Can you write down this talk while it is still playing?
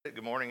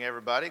Good morning,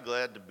 everybody.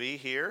 Glad to be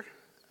here.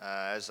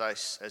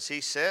 As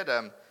he said,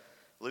 I'm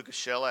Lucas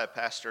Shella. I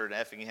pastor in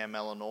Effingham,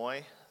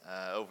 Illinois,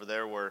 over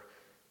there where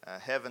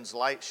heaven's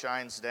light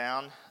shines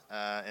down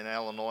in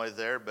Illinois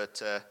there. But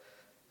the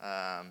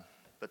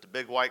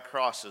big white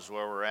cross is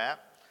where we're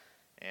at.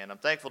 And I'm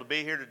thankful to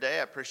be here today.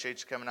 I appreciate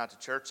you coming out to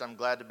church. I'm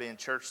glad to be in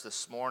church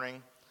this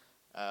morning.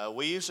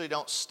 We usually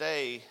don't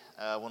stay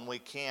when we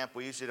camp.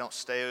 We usually don't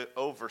stay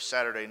over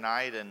Saturday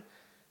night, and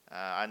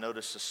I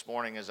noticed this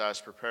morning as I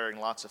was preparing,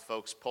 lots of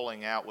folks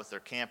pulling out with their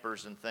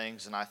campers and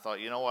things, and I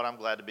thought, you know what, I'm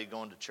glad to be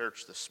going to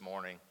church this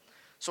morning.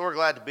 So we're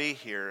glad to be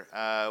here.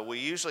 We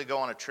usually go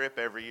on a trip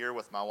every year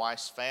with my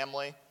wife's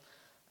family.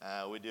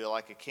 We do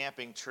like a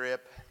camping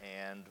trip,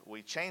 and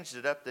we changed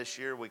it up this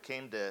year. We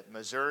came to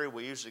Missouri.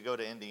 We usually go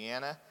to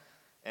Indiana,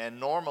 and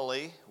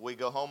normally we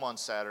go home on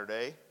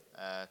Saturday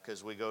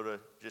because we go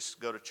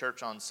to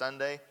church on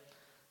Sunday.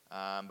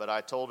 But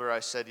I told her,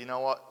 I said, you know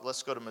what,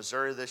 let's go to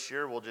Missouri this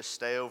year. We'll just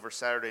stay over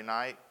Saturday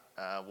night.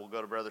 We'll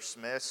go to Brother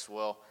Smith's.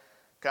 We'll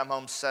come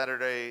home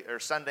Sunday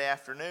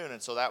afternoon.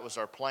 And so that was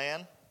our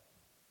plan.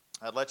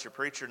 I'd let your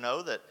preacher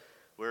know that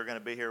we were going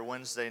to be here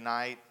Wednesday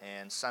night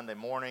and Sunday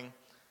morning.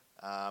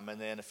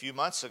 And then a few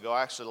months ago,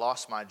 I actually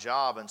lost my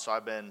job. And so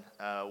I've been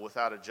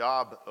without a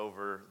job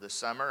over the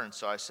summer. And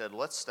so I said,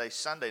 let's stay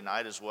Sunday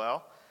night as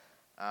well.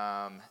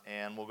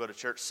 And we'll go to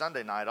church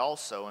Sunday night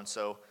also. And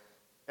so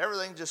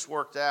everything just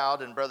worked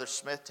out, and Brother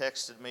Smith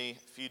texted me a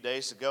few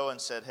days ago and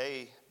said,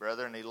 hey,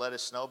 brother, and he let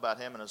us know about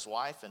him and his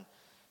wife, and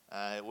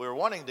we were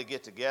wanting to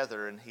get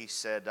together, and he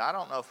said, I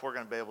don't know if we're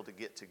going to be able to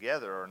get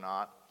together or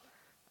not,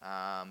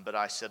 but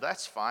I said,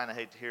 that's fine. I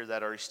hate to hear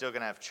that. Are you still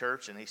going to have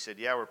church? And he said,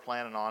 yeah, we're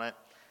planning on it.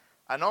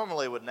 I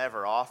normally would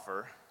never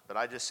offer, but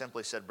I just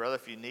simply said, brother,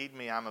 if you need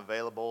me, I'm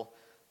available.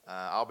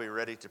 I'll be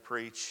ready to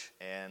preach,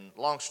 and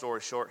long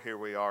story short, here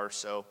we are.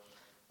 So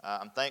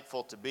I'm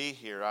thankful to be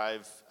here.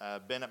 I've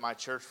been at my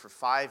church for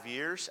 5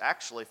 years.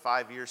 Actually,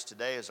 5 years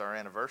today is our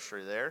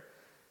anniversary there.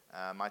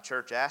 My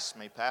church asked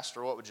me,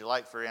 Pastor, what would you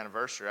like for your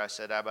anniversary? I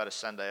said, how about a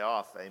Sunday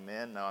off?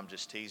 Amen. No, I'm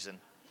just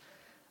teasing.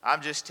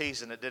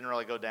 It didn't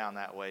really go down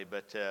that way.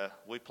 But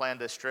we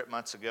planned this trip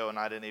months ago, and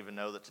I didn't even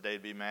know that today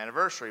would be my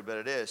anniversary, but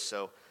it is.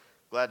 So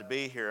glad to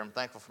be here. I'm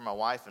thankful for my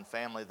wife and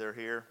family. They're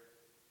here.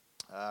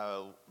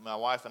 My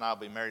wife and I will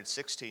be married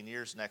 16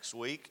 years next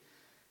week.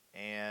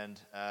 And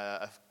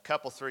a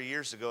couple, 3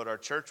 years ago at our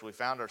church, we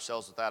found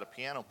ourselves without a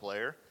piano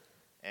player.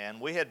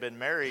 And we had been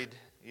married,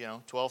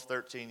 12,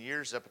 13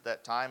 years up at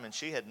that time, and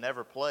she had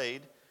never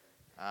played.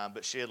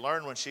 But she had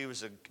learned when she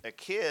was a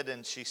kid,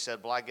 and she said,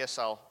 well, I guess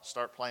I'll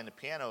start playing the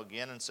piano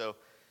again. And so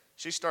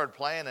she started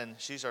playing, and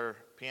she's our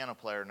piano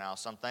player now.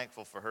 So I'm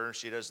thankful for her.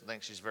 She doesn't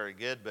think she's very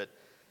good, but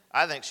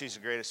I think she's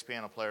the greatest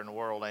piano player in the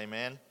world,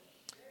 amen.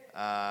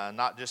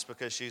 Not just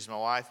because she's my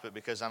wife, but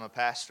because I'm a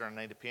pastor and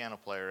I need a piano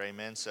player,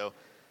 amen. So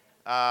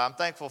I'm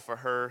thankful for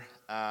her,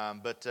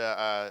 but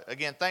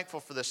again,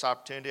 thankful for this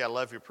opportunity. I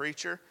love your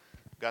preacher.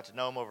 Got to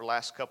know him over the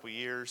last couple of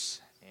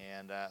years,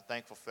 and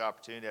thankful for the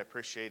opportunity. I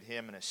appreciate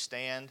him and his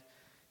stand,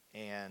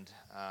 and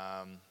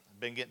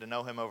been getting to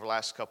know him over the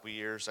last couple of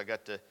years. I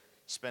got to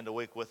spend a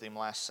week with him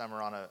last summer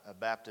on a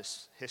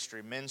Baptist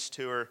history men's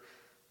tour.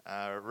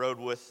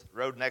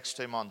 Rode next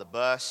to him on the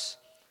bus.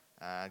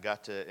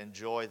 Got to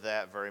enjoy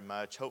that very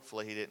much.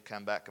 Hopefully he didn't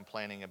come back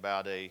complaining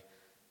about a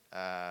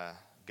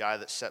guy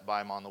that sat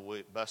by him on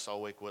the bus all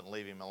week, wouldn't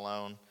leave him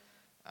alone.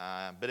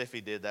 But if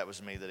he did, that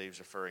was me that he was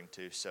referring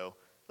to. So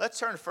let's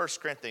turn to 1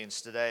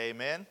 Corinthians today,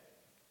 amen.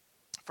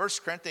 1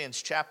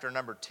 Corinthians chapter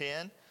number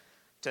 10.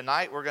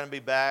 Tonight we're going to be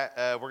back.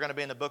 We're going to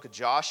be in the book of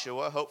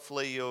Joshua.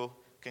 Hopefully you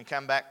can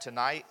come back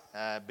tonight,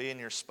 be in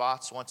your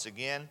spots once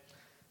again.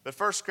 But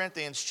 1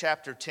 Corinthians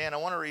chapter 10, I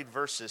want to read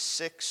verses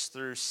 6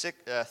 through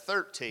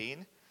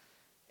 13.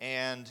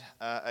 And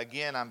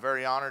again, I'm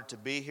very honored to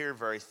be here,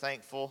 very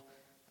thankful.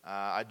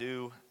 I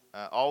do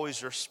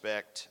always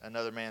respect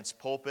another man's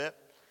pulpit,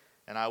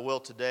 and I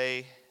will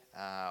today.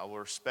 I will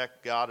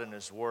respect God and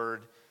His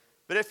Word.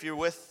 But if you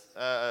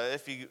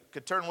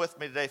could turn with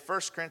me today,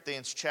 1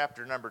 Corinthians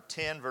chapter number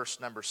 10, verse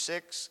number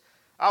 6.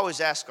 I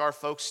always ask our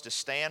folks to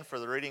stand for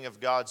the reading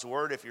of God's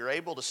Word. If you're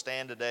able to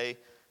stand today,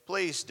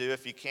 please do.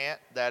 If you can't,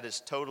 that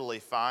is totally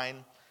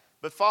fine.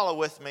 But follow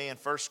with me in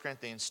 1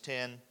 Corinthians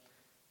 10,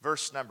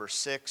 verse number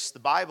 6. The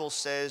Bible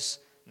says,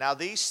 now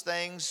these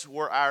things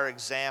were our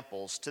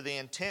examples, to the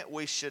intent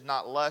we should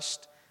not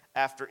lust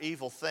after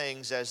evil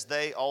things, as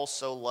they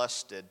also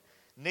lusted.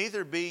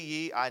 Neither be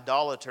ye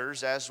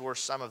idolaters, as were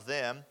some of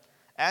them.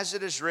 As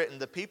it is written,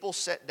 the people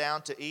sat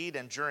down to eat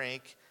and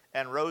drink,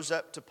 and rose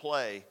up to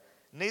play.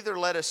 Neither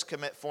let us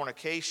commit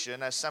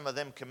fornication, as some of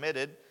them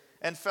committed,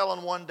 and fell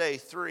in one day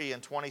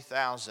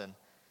 23,000.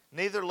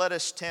 Neither let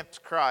us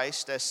tempt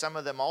Christ, as some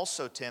of them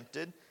also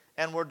tempted,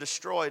 and were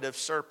destroyed of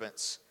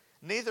serpents.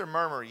 Neither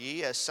murmur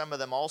ye, as some of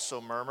them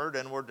also murmured,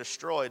 and were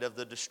destroyed of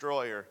the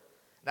destroyer.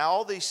 Now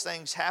all these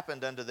things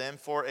happened unto them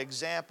for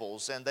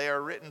examples, and they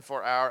are written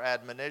for our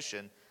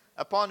admonition,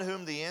 upon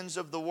whom the ends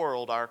of the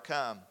world are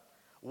come.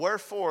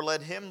 Wherefore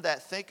let him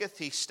that thinketh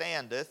he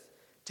standeth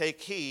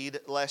take heed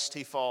lest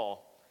he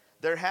fall.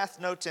 there hath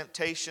no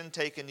temptation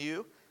taken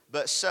you,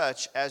 but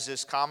such as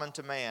is common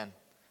to man.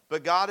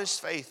 But God is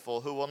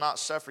faithful, who will not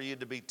suffer you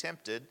to be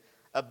tempted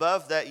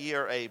above that ye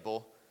are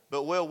able,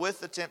 but will with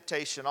the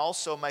temptation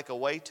also make a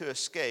way to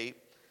escape,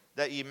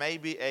 that ye may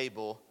be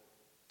able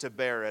to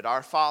bear it.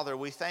 Our Father,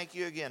 we thank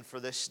you again for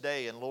this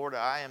day. And Lord,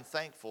 I am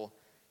thankful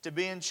to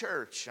be in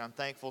church. I'm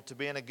thankful to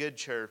be in a good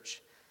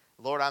church.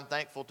 Lord, I'm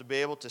thankful to be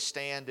able to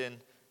stand in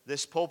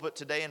this pulpit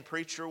today and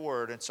preach your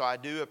word. And so I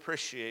do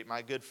appreciate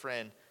my good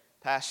friend,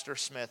 Pastor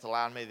Smith,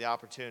 allowing me the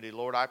opportunity.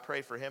 Lord, I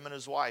pray for him and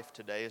his wife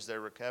today as they're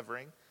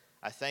recovering.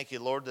 I thank you,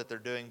 Lord, that they're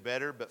doing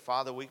better. But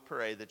Father, we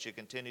pray that you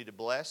continue to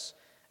bless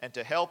and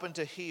to help and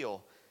to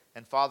heal.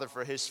 And Father,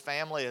 for his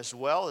family as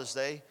well as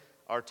they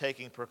are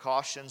taking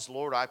precautions,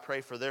 Lord, I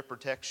pray for their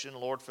protection.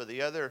 Lord, for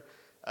the other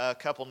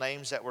couple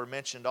names that were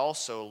mentioned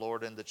also,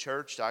 Lord, in the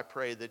church, I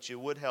pray that you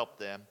would help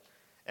them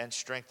and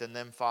strengthen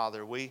them,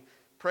 Father. We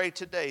pray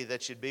today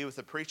that you'd be with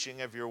the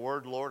preaching of your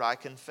word, Lord. I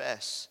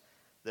confess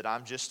that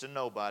I'm just a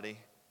nobody.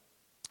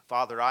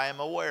 Father, I am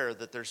aware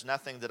that there's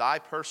nothing that I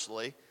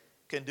personally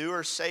can do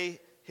or say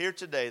here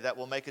today that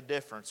will make a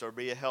difference or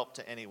be a help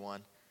to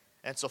anyone.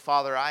 And so,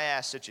 Father, I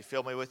ask that you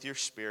fill me with your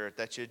Spirit,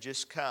 that you'd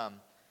just come,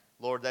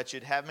 Lord, that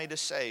you'd have me to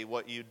say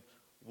what you'd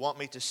want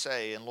me to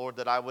say, and Lord,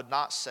 that I would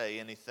not say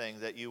anything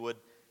that you would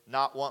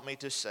not want me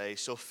to say.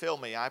 So fill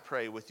me, I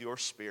pray, with your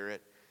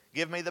Spirit.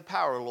 Give me the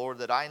power, Lord,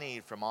 that I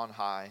need from on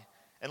high.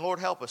 And Lord,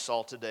 help us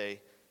all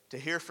today to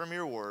hear from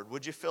your word.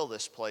 Would you fill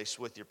this place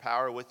with your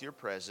power, with your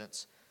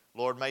presence?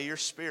 Lord, may your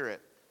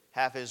Spirit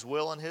have his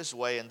will and his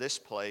way in this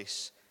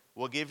place.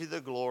 We'll give you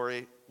the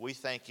glory. We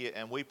thank you,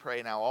 and we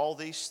pray now all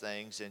these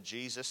things in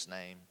Jesus'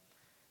 name.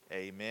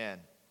 Amen.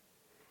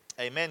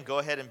 Amen. Go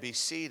ahead and be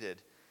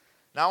seated.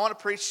 Now I want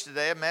to preach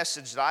today a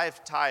message that I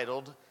have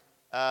titled,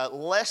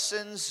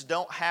 Lessons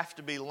Don't Have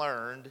to Be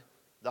Learned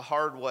the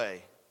Hard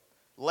Way.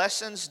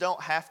 Lessons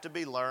don't have to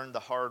be learned the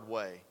hard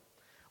way.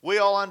 We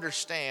all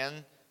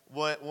understand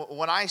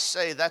when I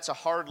say that's a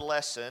hard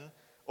lesson,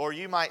 or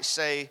you might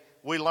say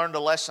we learned a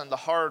lesson the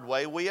hard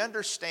way, we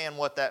understand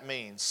what that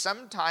means.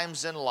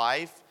 Sometimes in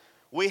life,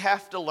 we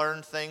have to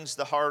learn things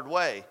the hard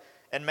way.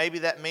 And maybe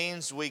that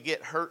means we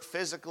get hurt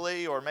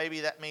physically, or maybe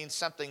that means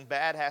something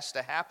bad has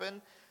to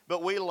happen,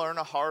 but we learn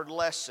a hard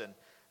lesson.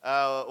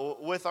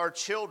 With our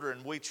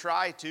children, we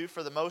try to,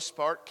 for the most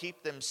part,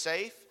 keep them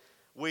safe.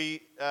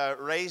 We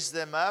raise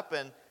them up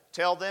and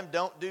tell them,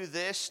 don't do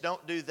this,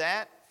 don't do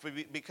that,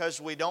 because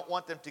we don't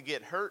want them to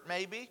get hurt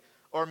maybe,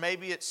 or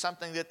maybe it's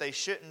something that they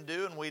shouldn't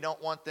do and we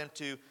don't want them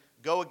to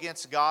go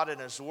against God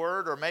and His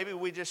Word, or maybe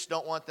we just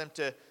don't want them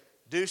to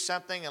do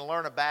something and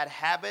learn a bad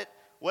habit,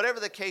 whatever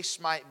the case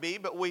might be,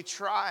 but we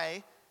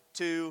try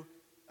to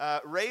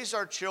raise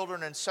our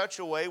children in such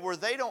a way where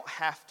they don't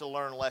have to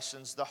learn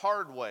lessons the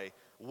hard way.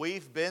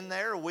 We've been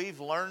there, we've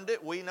learned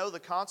it, we know the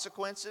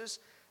consequences,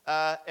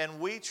 and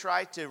we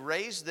try to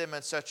raise them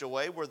in such a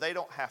way where they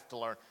don't have to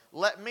learn.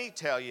 Let me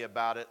tell you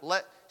about it.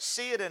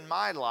 See it in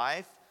my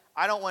life.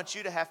 I don't want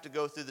you to have to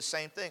go through the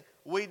same thing.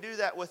 We do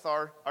that with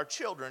our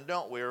children,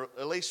 don't we? Or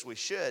at least we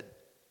should.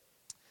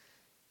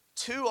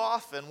 Too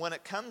often when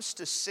it comes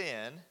to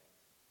sin,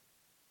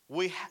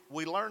 we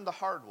learn the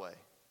hard way.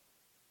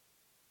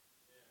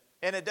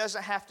 And it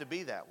doesn't have to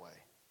be that way.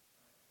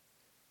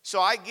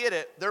 So I get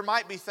it. There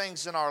might be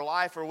things in our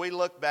life where we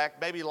look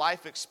back, maybe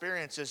life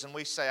experiences, and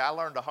we say, I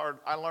learned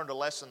a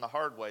lesson the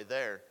hard way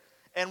there.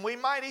 And we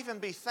might even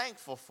be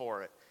thankful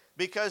for it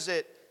because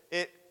it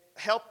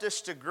helped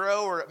us to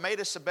grow, or it made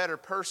us a better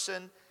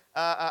person.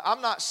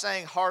 I'm not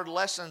saying hard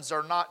lessons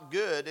are not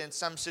good in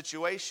some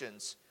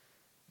situations.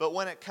 But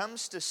when it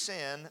comes to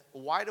sin,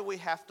 why do we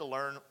have to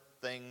learn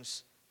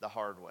things the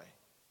hard way?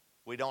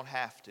 We don't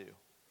have to.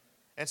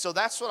 And so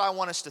that's what I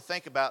want us to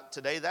think about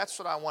today. That's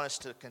what I want us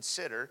to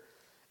consider.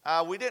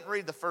 We didn't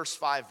read the first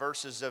 5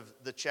 verses of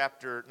the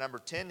chapter number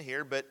 10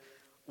 here, but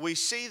we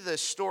see the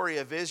story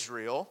of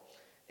Israel,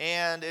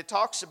 and it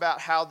talks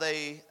about how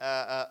they,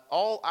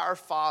 all our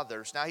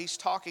fathers, now he's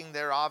talking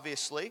there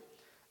obviously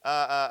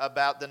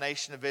about the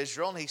nation of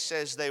Israel, and he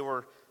says they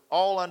were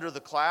all under the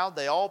cloud.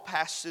 They all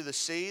passed through the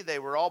sea. They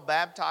were all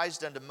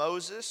baptized unto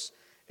Moses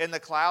in the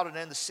cloud and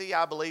in the sea.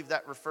 I believe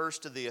that refers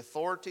to the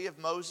authority of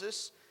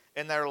Moses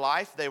in their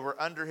life. They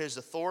were under his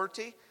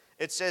authority.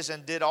 It says,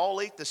 and did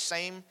all eat the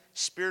same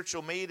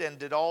spiritual meat, and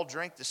did all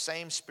drink the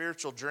same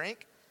spiritual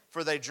drink?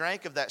 For they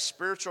drank of that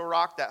spiritual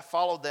rock that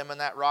followed them, and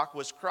that rock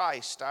was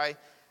Christ.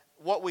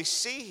 What we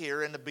see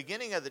here in the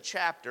beginning of the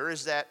chapter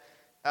is that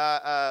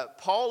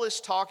Paul is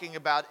talking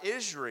about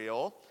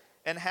Israel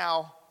and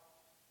how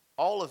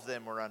all of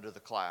them were under the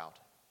cloud.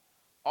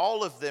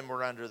 All of them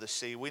were under the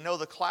sea. We know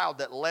the cloud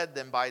that led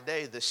them by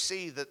day, the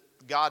sea that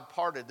God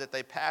parted, that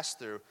they passed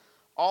through.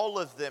 All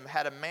of them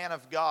had a man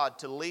of God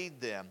to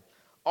lead them.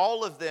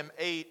 All of them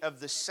ate of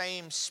the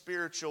same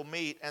spiritual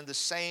meat and the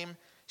same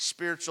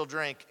spiritual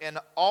drink. And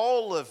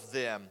all of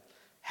them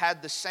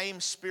had the same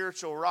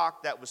spiritual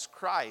rock that was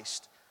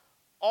Christ.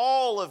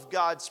 All of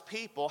God's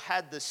people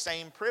had the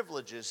same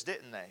privileges,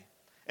 didn't they?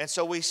 And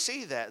so we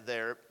see that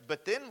there.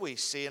 But then we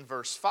see in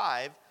verse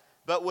 5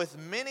 But with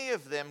many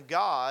of them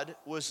God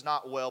was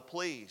not well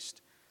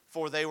pleased,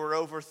 for they were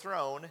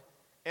overthrown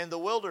in the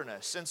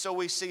wilderness. And so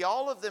we see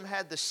all of them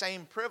had the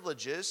same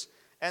privileges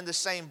and the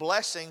same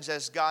blessings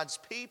as God's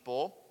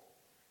people,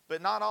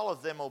 but not all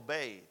of them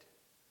obeyed.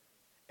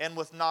 And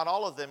with not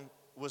all of them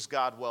was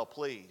God well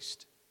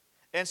pleased.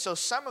 And so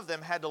some of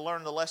them had to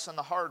learn the lesson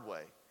the hard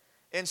way.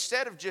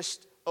 Instead of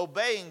just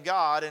obeying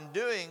God and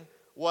doing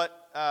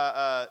what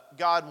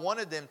God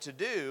wanted them to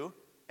do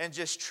and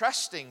just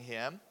trusting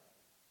Him,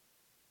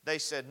 they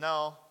said,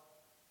 no,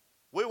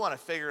 we want to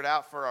figure it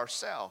out for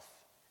ourselves.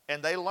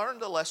 And they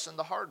learned the lesson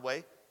the hard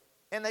way,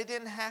 and they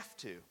didn't have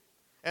to.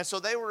 And so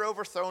they were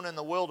overthrown in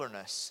the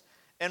wilderness.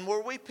 And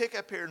where we pick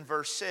up here in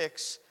verse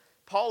 6,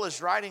 Paul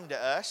is writing to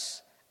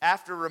us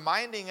after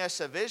reminding us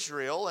of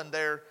Israel and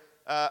their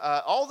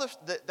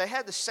they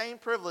had the same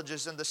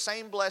privileges and the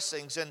same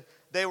blessings, and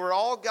they were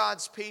all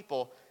God's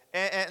people,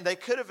 and they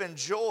could have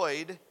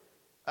enjoyed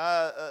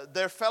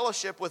their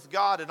fellowship with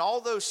God and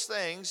all those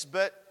things,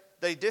 but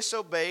they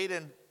disobeyed,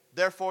 and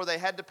therefore they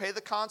had to pay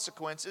the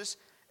consequences.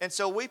 And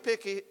so we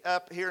pick it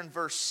up here in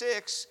verse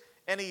 6,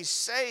 and he's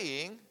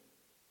saying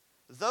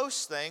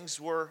those things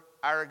were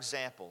our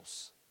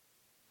examples.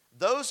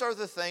 Those are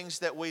the things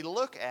that we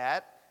look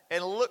at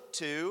and look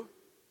to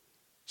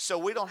so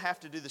we don't have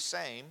to do the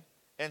same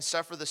and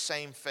suffer the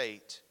same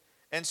fate.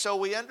 And so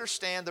we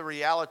understand the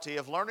reality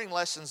of learning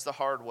lessons the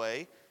hard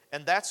way,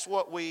 and that's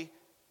what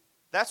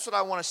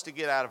I want us to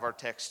get out of our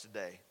text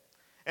today.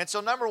 And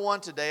so number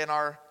one today in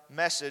our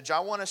message,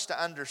 I want us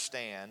to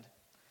understand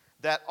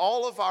that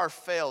all of our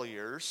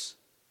failures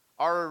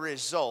are a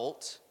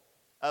result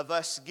of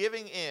us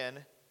giving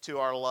in to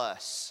our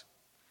lusts.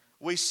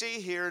 We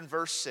see here in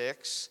verse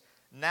 6,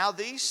 now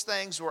these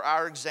things were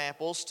our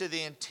examples to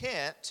the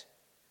intent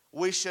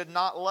we should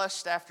not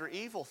lust after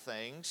evil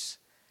things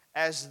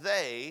as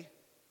they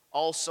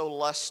also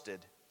lusted.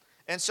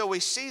 And so we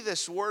see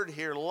this word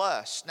here,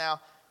 lust.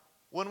 Now,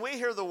 when we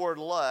hear the word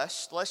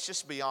lust, let's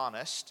just be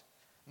honest.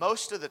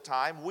 Most of the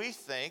time, we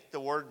think the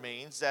word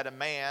means that a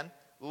man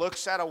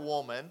looks at a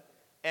woman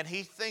and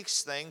he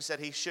thinks things that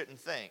he shouldn't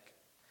think.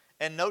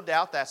 And no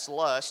doubt that's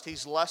lust.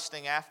 He's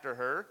lusting after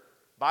her.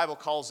 Bible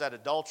calls that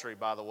adultery,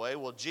 by the way.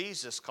 Well,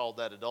 Jesus called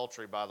that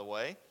adultery, by the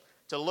way.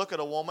 To look at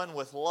a woman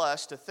with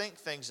lust, to think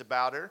things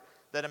about her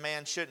that a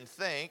man shouldn't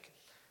think.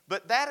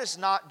 But that is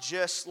not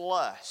just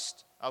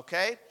lust,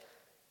 okay?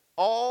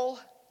 All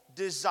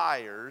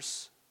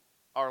desires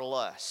are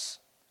lusts.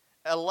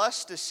 A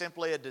lust is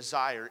simply a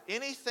desire.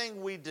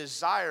 Anything we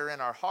desire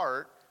in our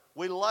heart,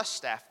 we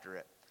lust after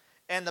it.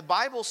 And the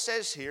Bible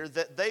says here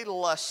that they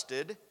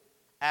lusted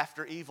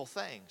after evil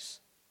things.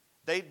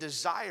 They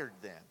desired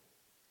them.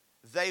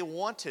 They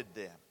wanted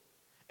them.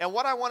 And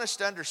what I want us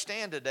to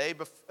understand today,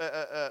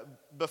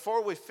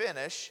 before we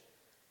finish,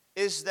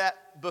 is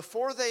that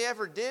before they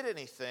ever did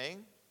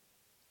anything,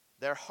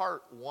 their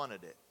heart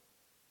wanted it.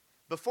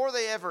 Before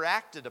they ever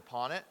acted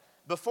upon it,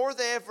 before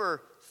they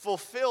ever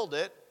fulfilled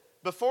it,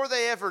 before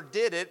they ever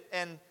did it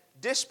and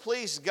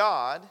displeased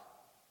God,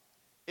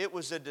 it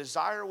was a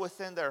desire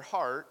within their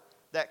heart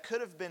that could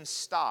have been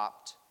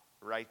stopped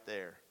right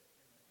there.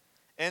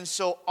 And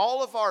so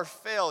all of our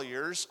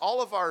failures,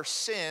 all of our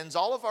sins,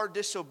 all of our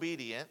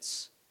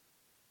disobedience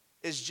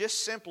is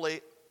just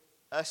simply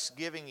us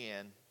giving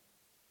in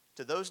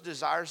to those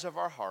desires of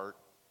our heart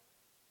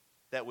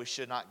that we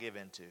should not give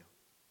into.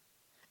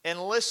 And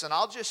listen,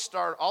 I'll just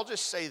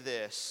say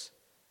this.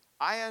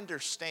 I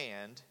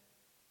understand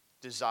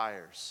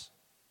desires.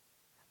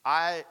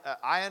 I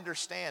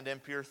understand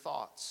impure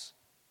thoughts.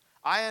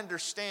 I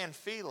understand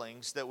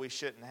feelings that we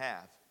shouldn't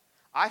have.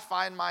 I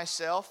find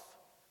myself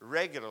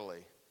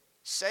regularly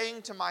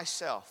saying to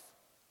myself,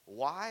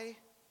 why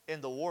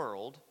in the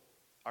world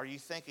are you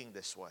thinking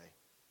this way?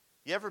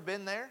 You ever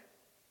been there?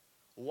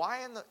 Do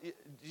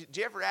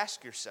you ever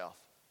ask yourself,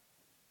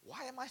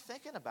 why am I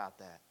thinking about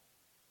that?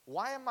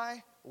 Why am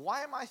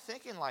I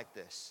thinking like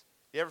this?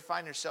 You ever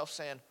find yourself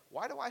saying,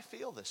 why do I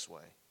feel this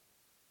way?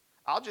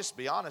 I'll just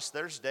be honest,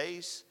 there's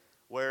days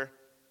where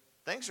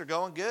things are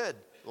going good.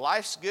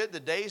 Life's good, the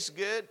day's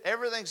good,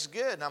 everything's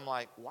good. And I'm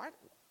like,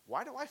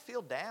 why do I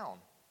feel down?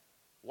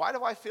 Why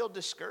do I feel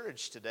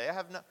discouraged today?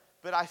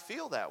 But I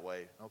feel that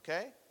way,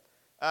 okay?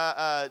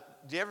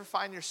 Do you ever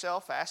find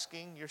yourself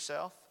asking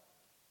yourself,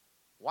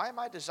 why am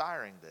I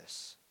desiring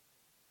this?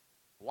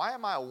 Why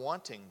am I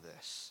wanting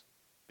this?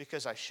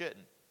 Because I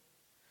shouldn't.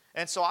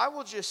 And so I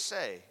will just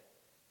say,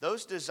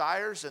 those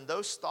desires and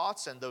those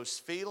thoughts and those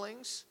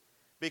feelings,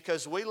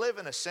 because we live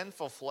in a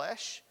sinful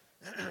flesh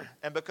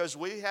and because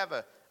we have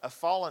a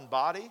fallen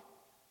body,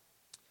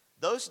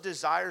 those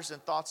desires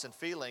and thoughts and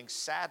feelings,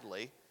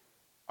 sadly,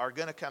 are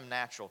going to come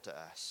natural to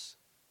us.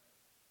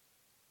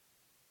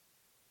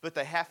 But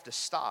they have to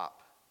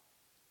stop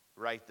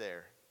right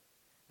there.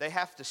 They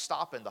have to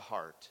stop in the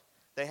heart.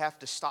 They have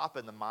to stop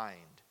in the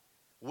mind.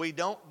 We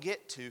don't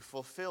get to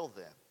fulfill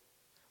them.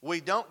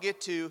 We don't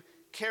get to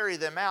carry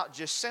them out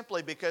just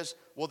simply because,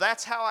 well,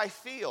 that's how I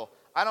feel.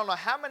 I don't know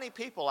how many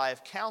people I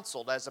have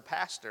counseled as a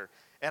pastor,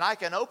 and I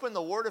can open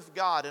the Word of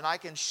God and I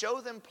can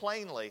show them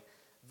plainly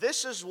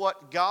This is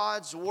what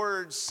God's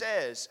Word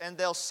says. And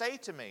they'll say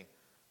to me,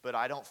 but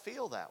I don't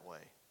feel that way.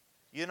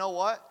 You know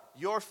what?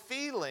 Your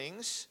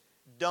feelings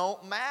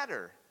don't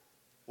matter.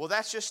 Well,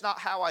 that's just not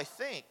how I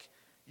think.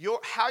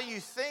 How you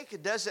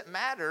think doesn't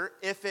matter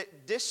if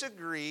it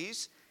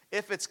disagrees,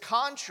 if it's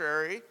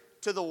contrary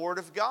to the Word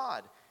of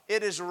God.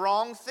 It is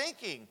wrong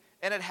thinking,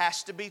 and it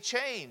has to be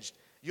changed.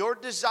 Your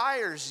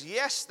desires,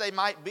 yes, they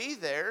might be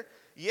there.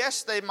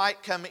 Yes, they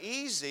might come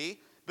easy,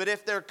 but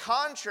if they're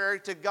contrary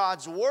to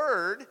God's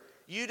Word,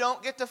 you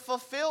don't get to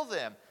fulfill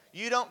them.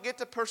 You don't get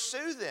to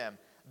pursue them.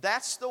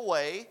 That's the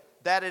way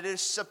that it is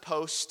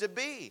supposed to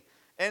be.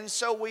 And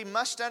so we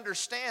must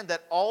understand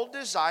that all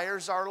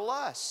desires are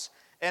lusts.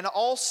 And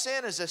all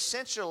sin is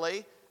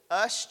essentially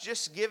us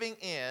just giving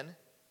in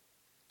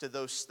to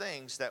those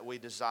things that we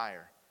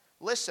desire.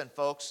 Listen,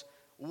 folks,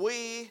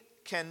 we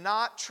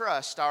cannot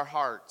trust our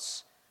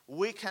hearts.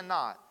 We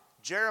cannot.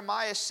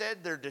 Jeremiah said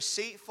they're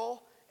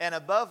deceitful and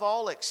above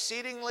all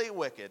exceedingly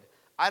wicked.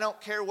 I don't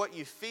care what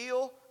you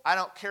feel. I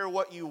don't care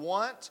what you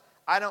want.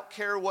 I don't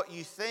care what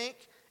you think.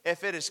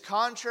 If it is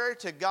contrary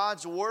to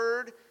God's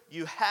Word,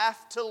 you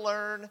have to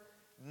learn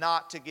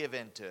not to give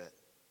in to it.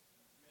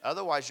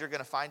 Otherwise, you're going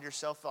to find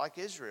yourself like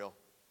Israel.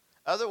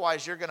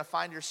 Otherwise, you're going to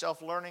find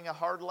yourself learning a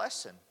hard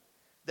lesson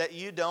that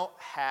you don't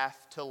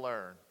have to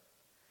learn.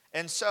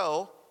 And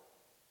so,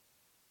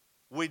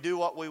 we do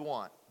what we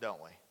want,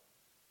 don't we?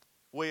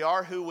 We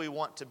are who we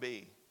want to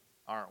be,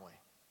 aren't we?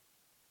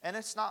 And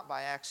it's not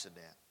by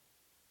accident.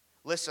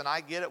 Listen,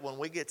 I get it when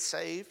we get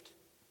saved.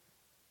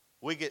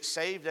 We get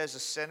saved as a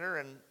sinner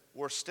and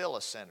we're still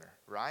a sinner,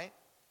 right?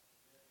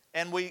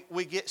 And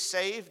we get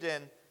saved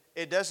and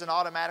it doesn't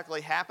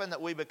automatically happen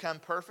that we become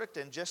perfect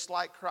and just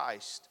like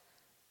Christ.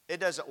 It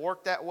doesn't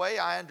work that way.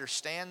 I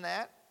understand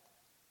that.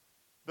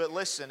 But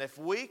listen, if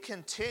we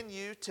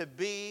continue to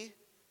be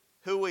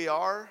who we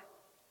are,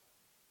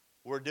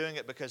 we're doing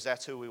it because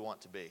that's who we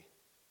want to be.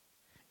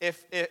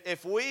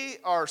 If we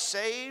are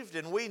saved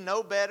and we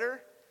know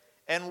better,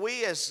 and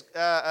we as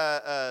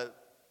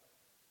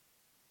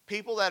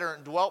people that are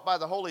indwelt by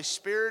the Holy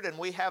Spirit, and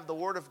we have the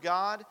Word of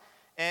God,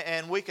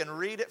 and we can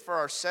read it for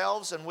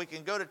ourselves, and we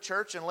can go to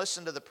church and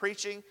listen to the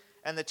preaching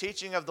and the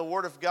teaching of the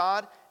Word of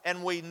God,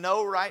 and we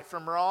know right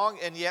from wrong,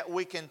 and yet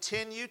we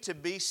continue to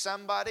be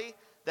somebody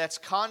that's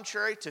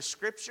contrary to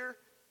Scripture,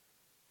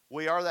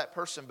 we are that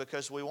person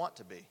because we want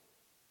to be.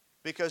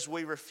 Because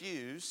we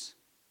refuse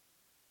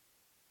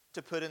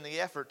to put in the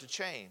effort to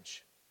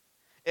change.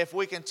 If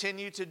we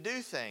continue to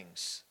do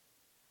things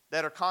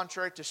that are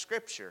contrary to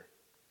Scripture,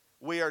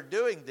 we are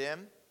doing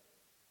them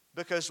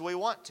because we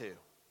want to.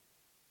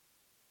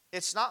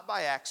 It's not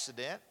by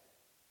accident.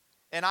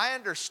 And I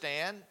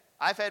understand,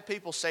 I've had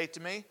people say to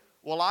me,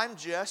 well, I'm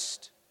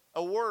just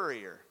a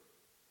worrier.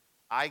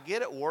 I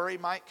get it, worry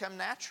might come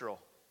natural.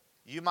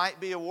 You might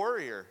be a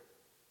worrier.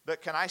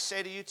 But can I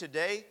say to you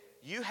today,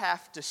 you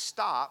have to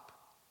stop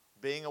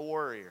being a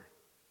worrier.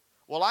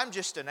 Well, I'm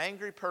just an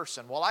angry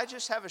person. Well, I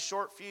just have a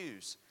short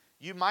fuse.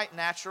 You might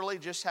naturally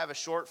just have a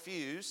short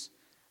fuse.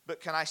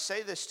 But can I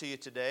say this to you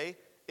today?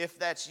 If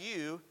that's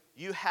you,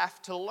 you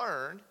have to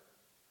learn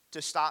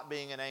to stop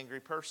being an angry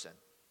person.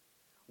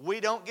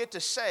 We don't get to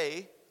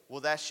say, well,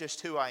 that's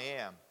just who I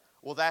am.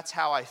 Well, that's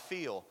how I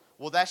feel.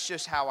 Well, that's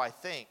just how I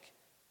think.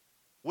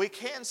 We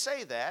can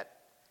say that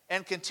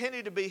and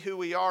continue to be who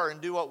we are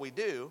and do what we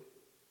do,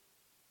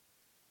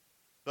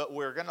 but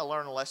we're going to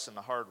learn a lesson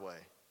the hard way.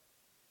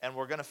 And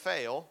we're going to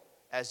fail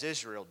as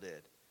Israel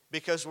did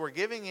because we're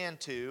giving in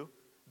to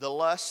the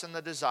lusts and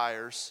the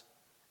desires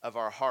of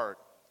our heart.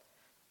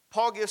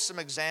 Paul gives some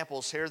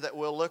examples here that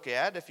we'll look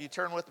at. If you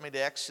turn with me to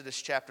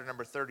Exodus chapter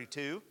number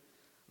 32,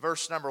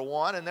 verse number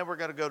 1, and then we're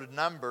going to go to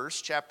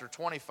Numbers chapter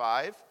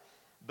 25.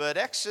 But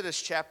Exodus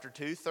chapter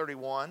 2,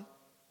 31,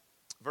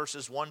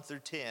 verses 1 through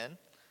 10,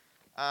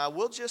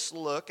 we'll just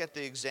look at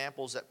the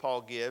examples that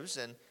Paul gives.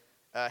 And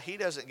he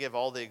doesn't give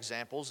all the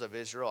examples of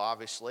Israel,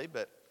 obviously,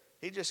 but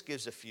he just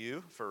gives a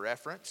few for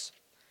reference.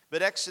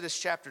 But Exodus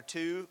chapter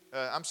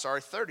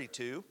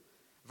 32,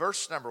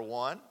 verse number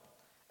 1,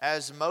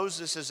 as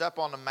Moses is up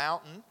on the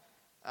mountain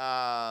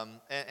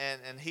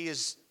and he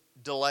is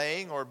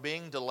delaying or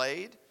being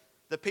delayed,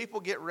 the people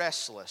get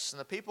restless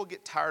and the people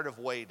get tired of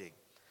waiting.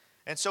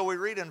 And so we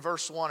read in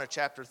verse 1 of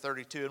chapter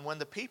 32, and when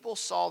the people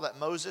saw that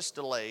Moses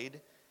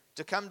delayed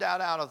to come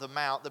down out of the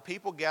mount, the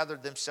people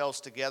gathered themselves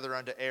together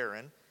unto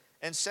Aaron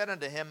and said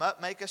unto him,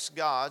 Up, make us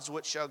gods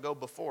which shall go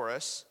before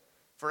us.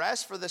 For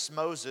as for this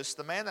Moses,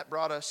 the man that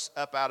brought us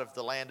up out of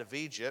the land of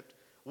Egypt,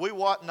 we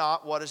wot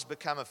not what is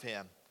become of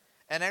him.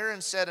 And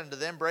Aaron said unto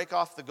them, Break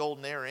off the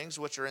golden earrings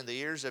which are in the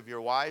ears of your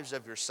wives,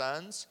 of your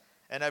sons,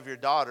 and of your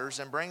daughters,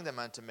 and bring them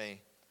unto me.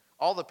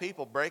 All the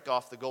people brake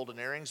off the golden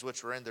earrings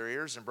which were in their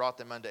ears, and brought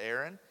them unto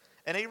Aaron.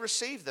 And he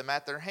received them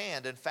at their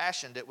hand, and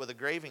fashioned it with a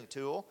graving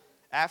tool,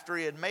 after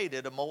he had made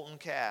it a molten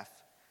calf.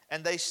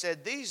 And they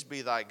said, These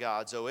be thy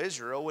gods, O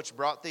Israel, which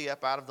brought thee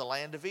up out of the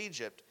land of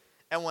Egypt.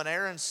 And when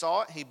Aaron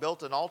saw it, he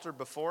built an altar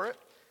before it.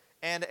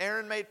 And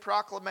Aaron made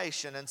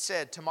proclamation and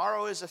said,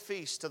 Tomorrow is a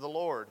feast to the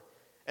Lord.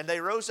 And they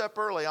rose up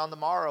early on the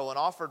morrow and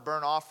offered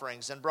burnt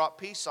offerings and brought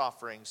peace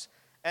offerings.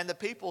 And the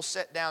people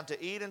sat down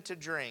to eat and to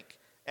drink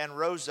and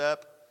rose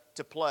up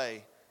to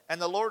play.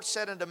 And the Lord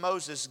said unto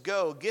Moses,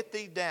 Go, get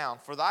thee down,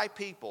 for thy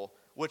people,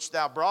 which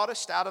thou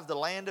broughtest out of the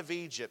land of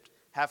Egypt,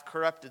 have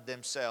corrupted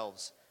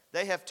themselves.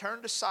 They have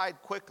turned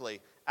aside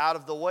quickly out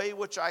of the way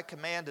which I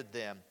commanded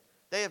them.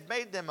 They have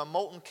made them a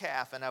molten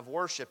calf and have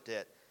worshipped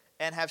it,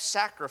 and have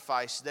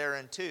sacrificed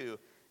thereunto,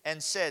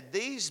 and said,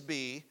 These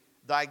be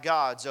thy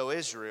gods, O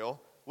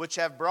Israel, which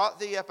have brought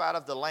thee up out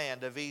of the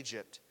land of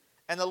Egypt.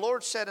 And the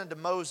Lord said unto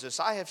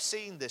Moses, I have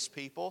seen this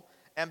people,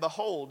 and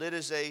behold, it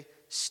is a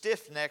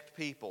stiff-necked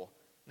people.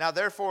 Now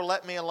therefore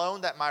let me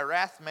alone, that my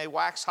wrath may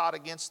wax hot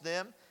against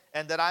them,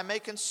 and that I may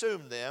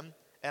consume them,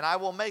 and I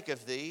will make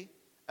of thee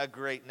a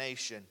great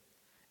nation.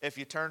 If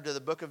you turn to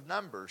the book of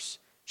Numbers,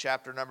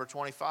 chapter number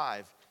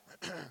 25.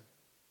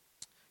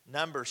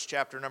 Numbers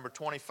chapter number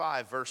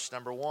 25, verse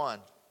number 1.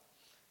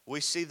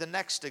 We see the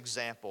next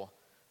example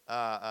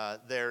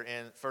there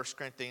in 1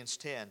 Corinthians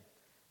 10.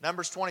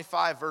 Numbers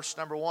 25, verse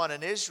number 1.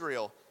 And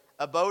Israel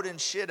abode in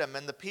Shittim,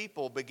 and the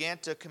people began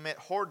to commit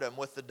whoredom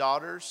with the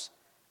daughters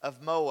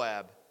of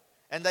Moab.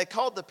 And they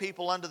called the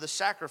people unto the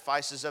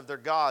sacrifices of their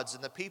gods,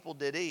 and the people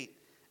did eat,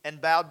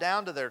 and bowed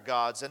down to their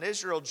gods. And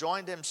Israel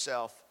joined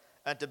himself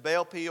unto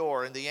Baal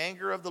Peor, and the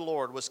anger of the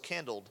Lord was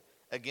kindled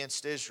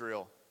against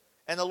Israel.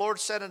 And the Lord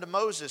said unto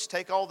Moses,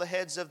 Take all the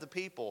heads of the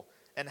people,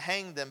 and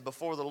hang them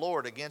before the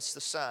Lord against the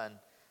sun,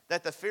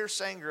 that the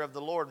fierce anger of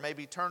the Lord may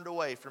be turned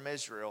away from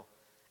Israel.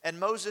 And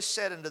Moses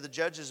said unto the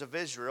judges of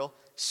Israel,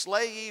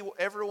 Slay ye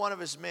every one of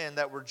his men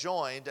that were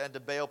joined unto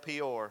Baal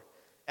Peor.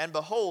 And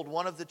behold,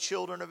 one of the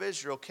children of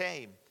Israel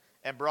came,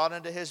 and brought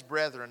unto his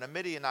brethren a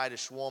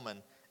Midianitish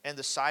woman in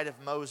the sight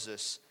of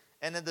Moses,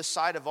 and in the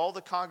sight of all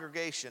the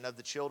congregation of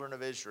the children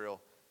of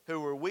Israel, who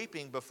were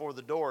weeping before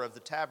the door of the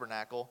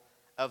tabernacle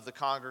of the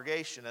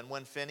congregation. And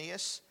when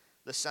Phinehas,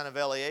 the son of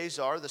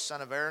Eleazar, the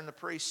son of Aaron the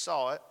priest,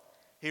 saw it,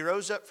 he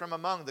rose up from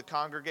among the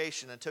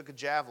congregation and took a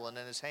javelin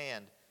in his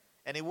hand.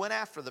 And he went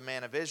after the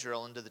man of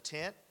Israel into the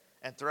tent,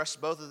 and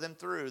thrust both of them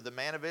through, the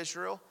man of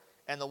Israel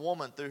and the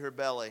woman through her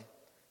belly.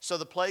 So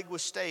the plague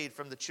was stayed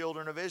from the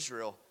children of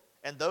Israel,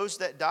 and those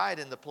that died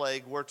in the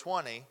plague were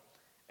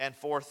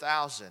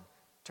 24,000.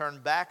 Turn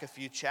back a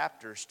few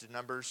chapters to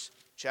Numbers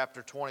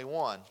chapter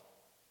 21,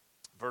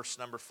 verse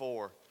number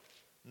 4.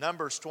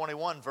 Numbers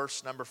 21,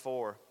 verse number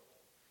 4.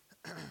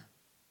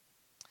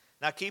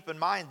 Now keep in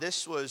mind,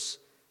 this was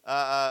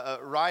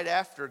right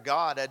after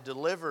God had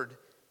delivered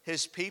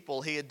his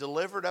people. He had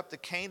delivered up the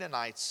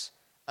Canaanites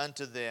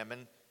unto them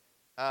and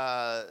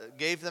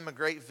gave them a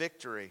great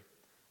victory.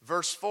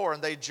 Verse 4,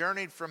 And they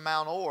journeyed from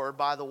Mount Or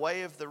by the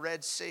way of the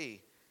Red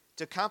Sea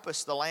to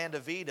compass the land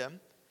of Edom,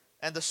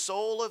 and the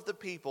soul of the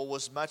people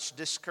was much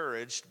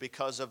discouraged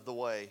because of the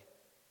way.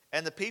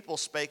 And the people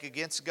spake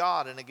against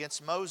God and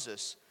against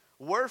Moses,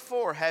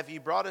 Wherefore have ye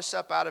brought us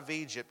up out of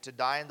Egypt to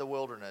die in the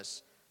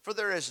wilderness? For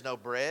there is no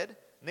bread,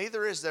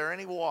 neither is there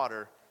any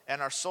water,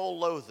 and our soul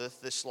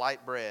loatheth this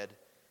light bread.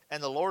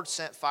 And the Lord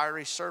sent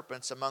fiery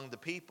serpents among the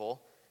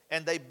people,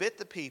 and they bit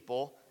the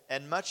people,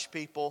 and much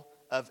people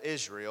of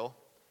Israel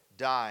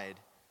died.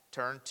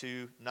 Turn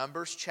to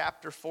Numbers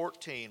chapter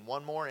 14,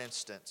 one more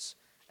instance,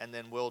 and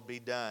then we'll be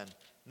done.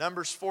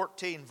 Numbers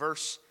 14,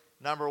 verse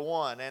number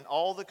 1. And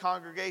all the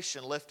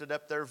congregation lifted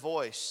up their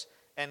voice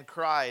and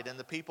cried, and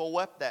the people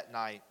wept that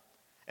night.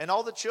 And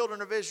all the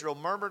children of Israel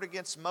murmured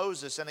against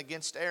Moses and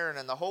against Aaron,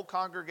 and the whole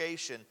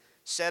congregation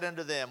said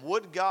unto them,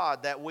 Would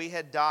God that we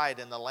had died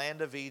in the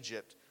land of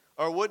Egypt,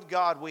 or would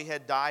God we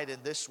had died in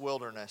this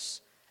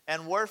wilderness?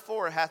 And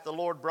wherefore hath the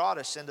Lord brought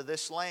us into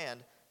this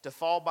land to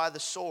fall by the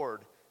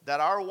sword, that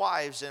our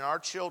wives and our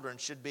children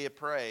should be a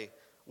prey?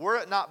 Were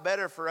it not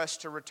better for us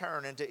to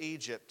return into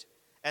Egypt?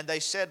 And they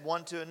said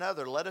one to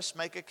another, Let us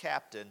make a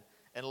captain,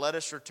 and let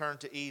us return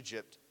to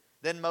Egypt.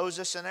 Then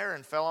Moses and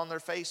Aaron fell on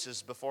their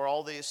faces before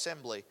all the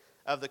assembly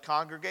of the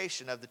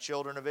congregation of the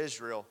children of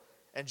Israel.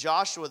 And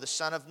Joshua the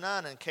son of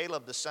Nun and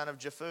Caleb the son of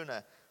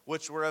Jephunneh,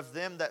 which were of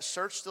them that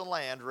searched the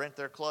land, rent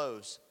their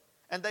clothes.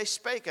 And they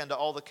spake unto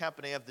all the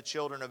company of the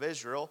children of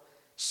Israel,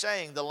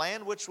 saying, The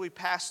land which we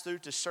passed through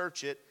to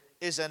search it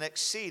is an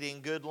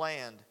exceeding good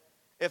land.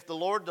 If the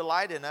Lord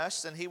delight in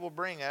us, then he will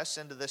bring us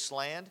into this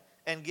land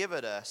and give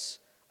it us,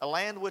 a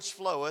land which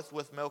floweth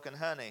with milk and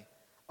honey.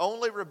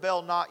 Only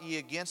rebel not ye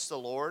against the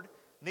Lord,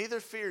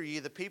 neither fear ye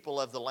the people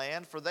of the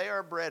land, for they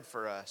are bread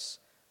for us.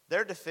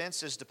 Their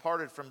defense is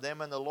departed from them,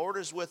 and the Lord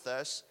is with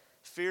us.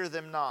 Fear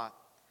them not.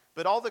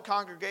 But all the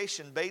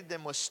congregation bade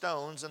them with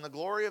stones, and the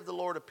glory of the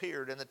Lord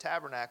appeared in the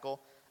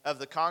tabernacle of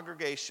the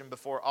congregation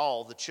before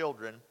all the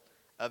children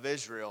of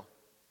Israel.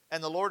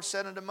 And the Lord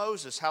said unto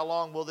Moses, How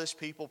long will this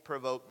people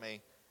provoke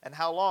me? And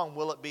how long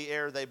will it be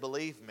ere they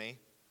believe me?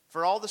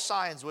 For all the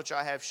signs which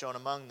I have shown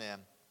among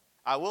them,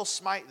 I will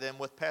smite them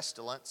with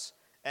pestilence,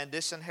 and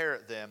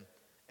disinherit them,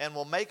 and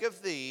will make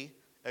of thee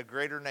a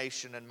greater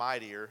nation and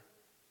mightier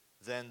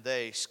than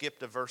they. Skip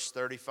to verse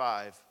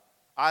 35.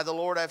 I, the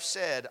Lord, have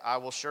said, I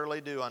will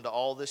surely do unto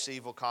all this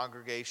evil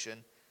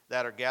congregation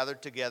that are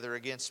gathered together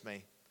against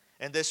me.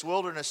 In this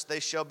wilderness they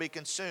shall be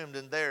consumed,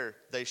 and there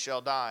they shall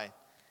die.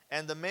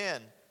 And the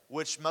men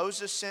which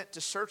Moses sent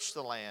to search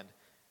the land,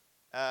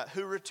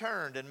 who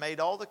returned and made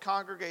all the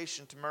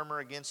congregation to murmur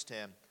against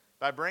him,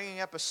 by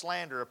bringing up a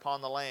slander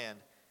upon the land,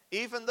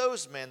 even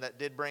those men that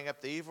did bring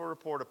up the evil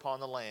report upon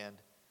the land,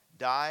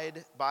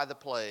 died by the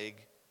plague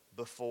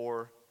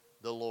before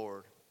the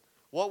Lord.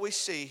 What we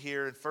see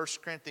here in 1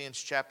 Corinthians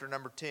chapter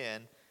number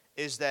 10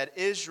 is that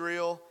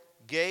Israel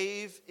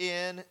gave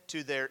in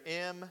to their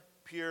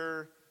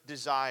impure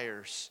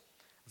desires.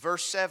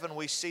 Verse 7,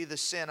 we see the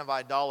sin of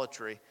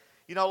idolatry.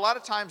 You know, a lot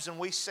of times when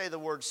we say the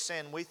word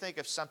sin, we think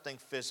of something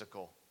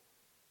physical.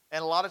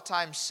 And a lot of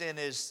times sin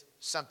is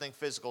something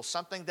physical,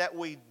 something that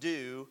we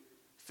do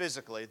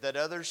physically, that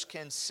others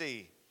can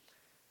see.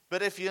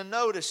 But if you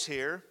notice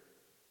here,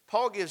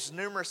 Paul gives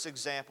numerous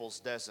examples,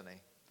 doesn't he?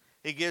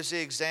 He gives the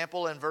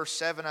example in verse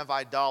 7 of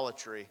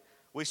idolatry.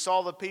 We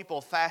saw the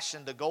people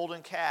fashioned a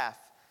golden calf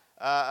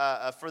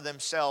for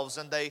themselves,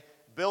 and they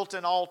built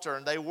an altar,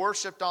 and they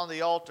worshiped on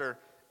the altar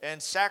and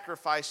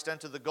sacrificed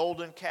unto the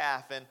golden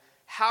calf. And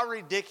how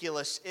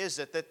ridiculous is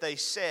it that they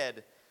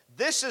said,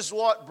 "This is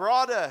what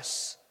brought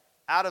us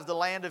out of the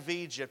land of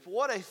Egypt."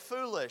 What a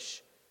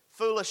foolish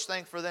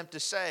thing for them to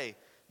say.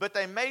 But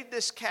they made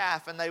this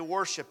calf and they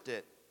worshiped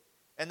it,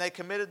 and they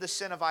committed the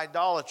sin of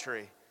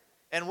idolatry.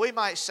 And we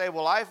might say,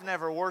 well, I've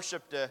never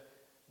worshiped a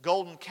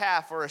golden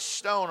calf or a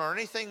stone or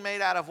anything made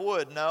out of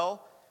wood.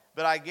 No,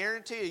 but I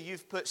guarantee you,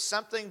 you've put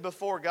something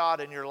before God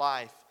in your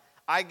life.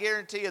 I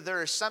guarantee you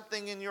there is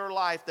something in your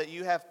life that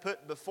you have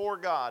put before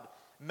God.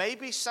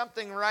 Maybe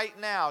something right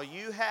now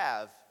you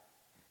have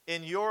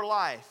in your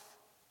life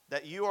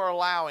that you are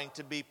allowing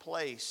to be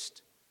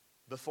placed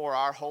before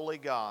our holy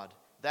God.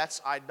 That's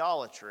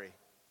idolatry.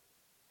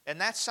 And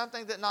that's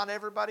something that not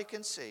everybody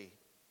can see.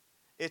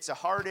 It's a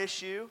hard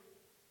issue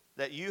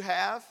that you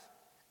have,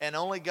 and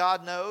only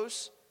God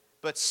knows.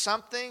 But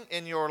something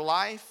in your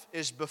life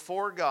is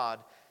before God.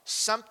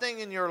 Something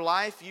in your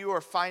life you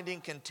are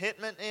finding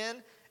contentment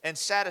in and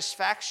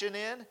satisfaction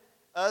in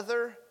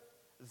other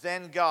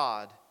than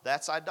God.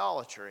 That's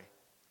idolatry.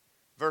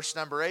 Verse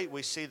number 8,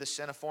 we see the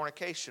sin of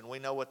fornication. We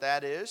know what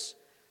that is.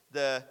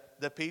 The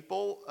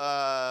people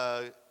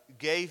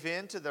gave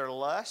in to their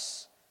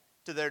lusts,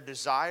 to their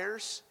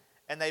desires,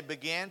 and they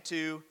began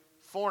to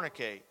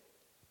fornicate.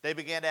 They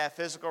began to have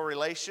physical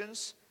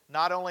relations,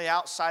 not only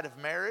outside of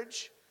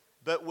marriage,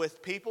 but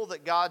with people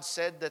that God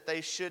said that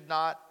they should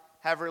not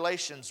have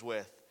relations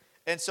with.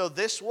 And so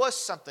this was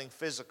something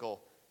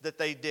physical that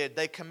they did.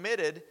 They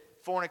committed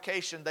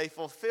fornication. They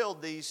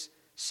fulfilled these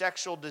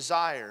sexual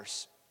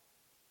desires.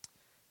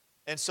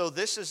 And so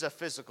this is a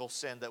physical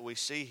sin that we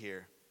see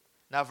here.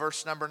 Now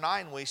verse number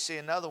 9, we see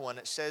another one.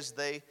 It says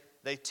they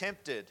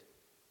tempted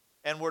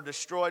and were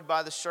destroyed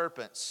by the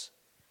serpents.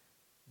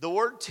 The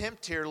word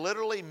tempt here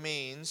literally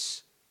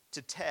means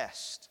to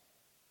test.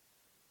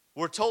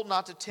 We're told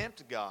not to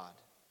tempt God.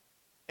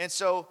 And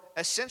so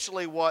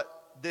essentially what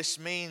this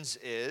means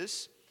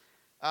is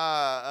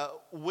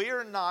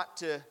we're not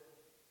to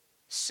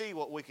see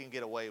what we can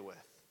get away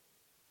with.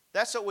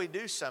 That's what we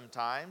do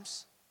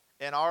sometimes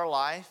in our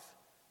life.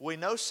 We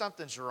know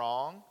something's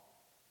wrong.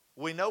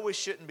 We know we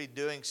shouldn't be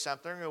doing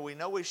something, or we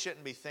know we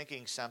shouldn't be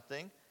thinking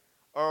something,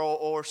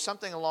 or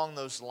something along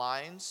those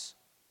lines.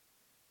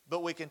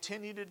 But we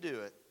continue to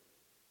do it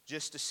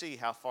just to see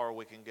how far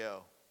we can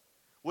go.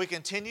 We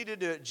continue to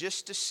do it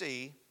just to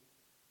see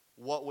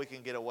what we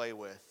can get away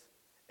with.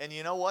 And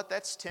you know what?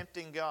 That's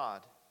tempting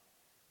God.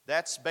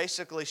 That's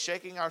basically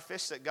shaking our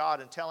fists at God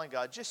and telling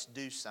God, just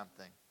do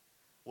something.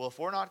 Well, if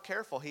we're not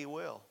careful, He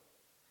will.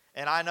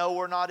 And I know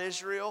we're not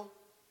Israel,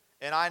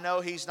 and I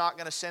know He's not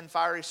going to send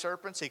fiery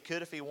serpents. He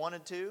could if He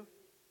wanted to.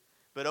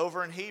 But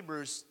over in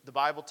Hebrews, the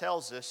Bible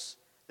tells us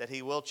that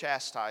He will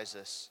chastise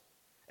us.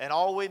 And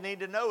all we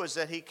need to know is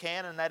that He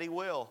can and that He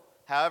will.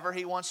 However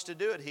He wants to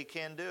do it, He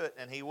can do it,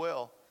 and He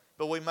will.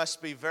 But we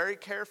must be very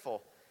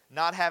careful,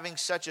 not having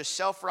such a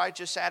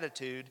self-righteous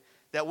attitude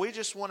that we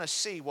just want to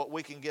see what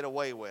we can get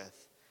away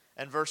with.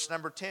 And verse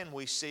number 10,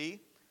 we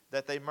see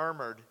that they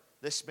murmured.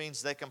 This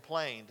means they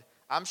complained.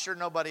 I'm sure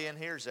nobody in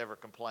here has ever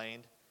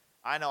complained.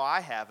 I know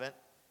I haven't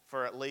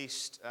for at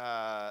least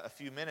a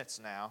few minutes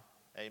now.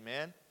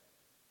 Amen.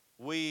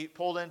 We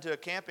pulled into a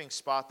camping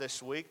spot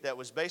this week that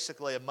was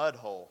basically a mud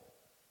hole.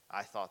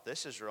 I thought,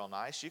 this is real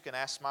nice. You can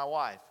ask my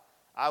wife.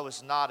 I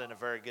was not in a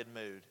very good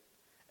mood.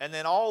 And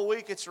then all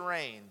week it's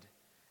rained.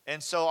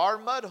 And so our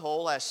mud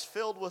hole has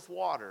filled with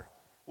water.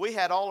 We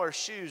had all our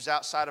shoes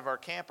outside of our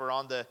camper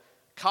on the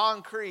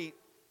concrete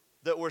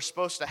that we're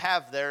supposed to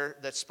have there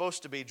that's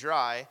supposed to be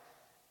dry.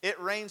 It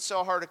rained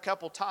so hard a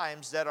couple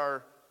times that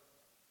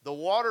the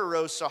water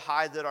rose so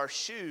high that our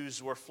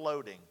shoes were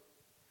floating.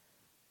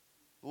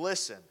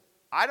 Listen,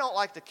 I don't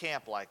like to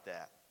camp like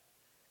that.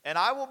 And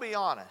I will be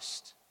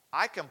honest,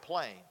 I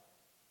complain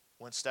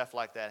when stuff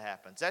like that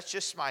happens. That's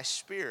just my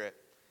spirit,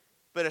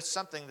 but it's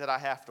something that I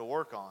have to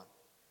work on.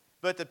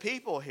 But the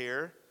people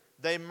here,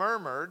 they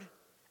murmured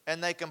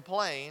and they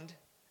complained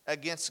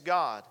against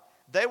God.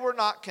 They were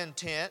not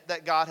content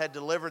that God had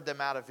delivered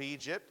them out of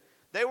Egypt.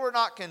 They were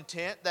not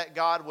content that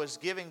God was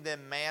giving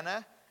them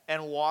manna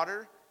and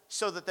water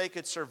so that they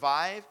could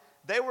survive.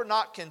 They were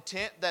not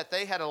content that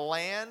they had a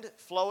land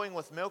flowing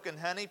with milk and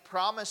honey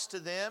promised to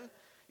them.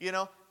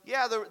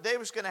 They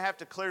was going to have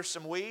to clear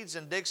some weeds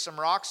and dig some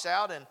rocks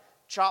out and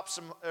chop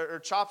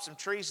some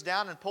trees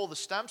down and pull the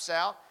stumps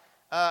out,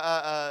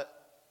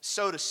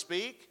 so to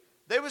speak.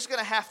 They was going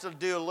to have to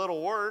do a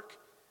little work.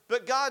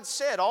 But God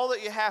said, all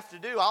that you have to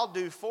do, I'll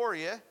do for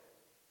you.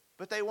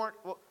 But they weren't.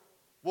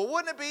 Well,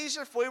 wouldn't it be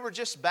easier if we were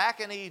just back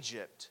in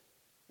Egypt?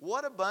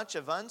 What a bunch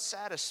of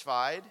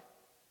unsatisfied,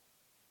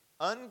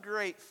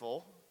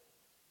 ungrateful,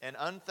 and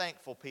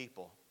unthankful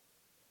people.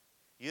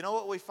 You know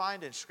what we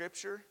find in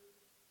Scripture?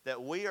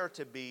 That we are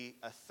to be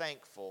a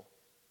thankful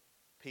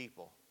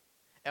people.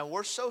 And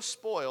we're so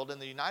spoiled in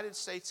the United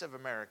States of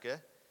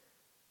America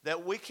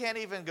that we can't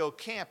even go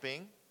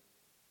camping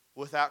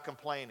without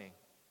complaining.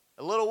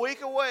 A little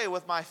week away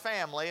with my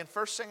family, and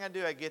first thing I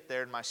do, I get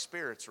there and my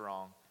spirit's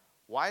wrong.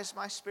 Why is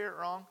my spirit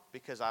wrong?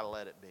 Because I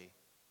let it be.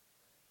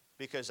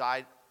 Because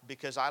I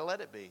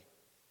let it be.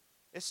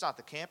 It's not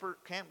the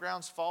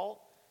campground's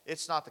fault.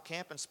 It's not the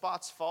camping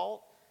spot's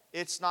fault.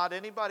 It's not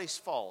anybody's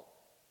fault.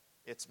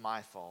 It's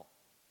my fault.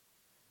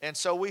 And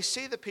so we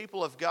see the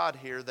people of God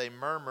here, they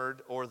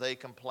murmured or they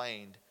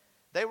complained.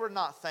 They were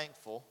not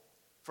thankful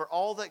for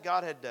all that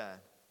God had done.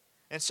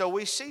 And so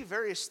we see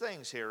various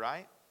things here,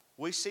 right?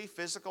 We see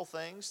physical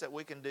things that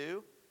we can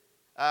do.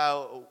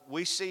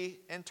 We see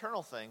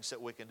internal things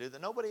that we can do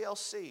that nobody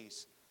else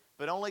sees,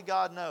 but only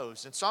God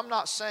knows. And so I'm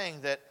not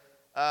saying that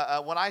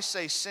when I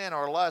say sin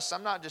or lust,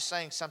 I'm not just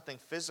saying something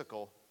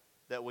physical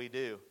that we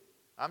do.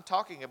 I'm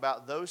talking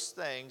about those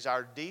things,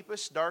 our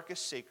deepest,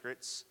 darkest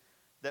secrets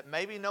that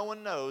maybe no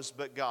one knows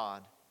but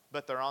God,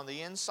 but they're on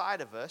the inside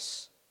of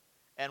us,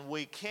 and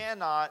we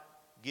cannot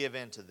give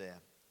in to them.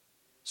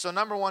 So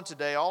number one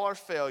today, all our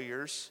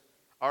failures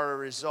are a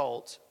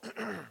result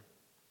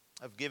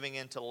of giving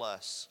in to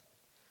lust.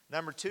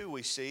 Number two,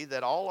 we see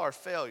that all our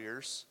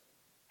failures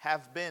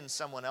have been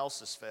someone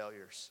else's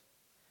failures.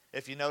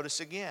 If you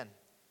notice again,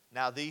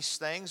 now these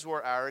things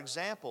were our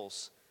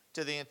examples,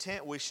 to the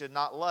intent we should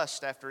not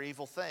lust after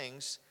evil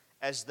things,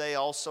 as they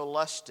also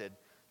lusted.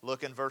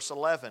 Look in verse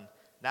 11.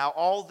 Now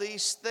all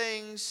these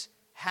things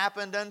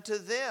happened unto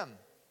them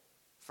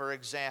for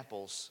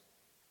examples,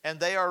 and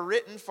they are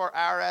written for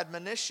our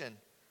admonition,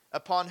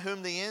 upon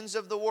whom the ends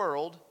of the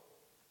world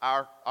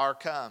are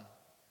come.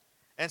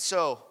 And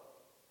so,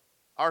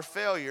 our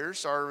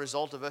failures are a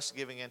result of us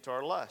giving into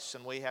our lusts,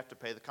 and we have to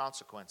pay the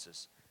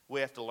consequences. We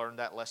have to learn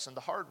that lesson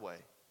the hard way.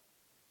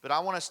 But I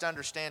want us to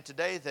understand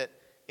today that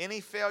any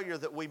failure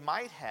that we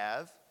might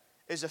have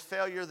is a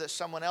failure that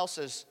someone else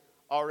has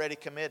already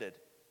committed.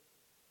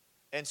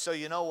 And so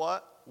you know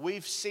what?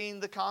 We've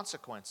seen the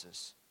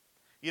consequences.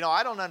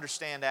 I don't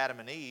understand Adam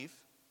and Eve.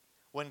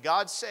 When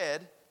God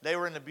said they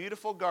were in the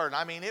beautiful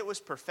garden, it was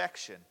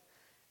perfection.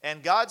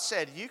 And God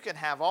said, you can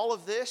have all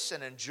of this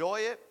and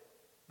enjoy it,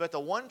 but the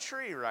one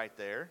tree right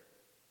there,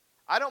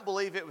 I don't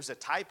believe it was a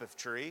type of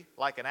tree,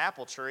 like an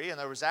apple tree, and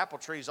there was apple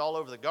trees all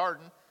over the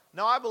garden.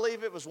 No, I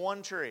believe it was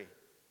one tree.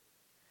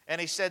 And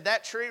he said,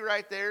 that tree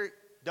right there,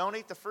 don't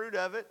eat the fruit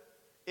of it.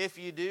 If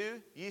you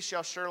do, ye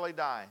shall surely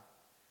die.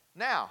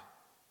 Now,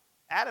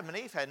 Adam and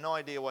Eve had no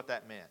idea what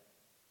that meant.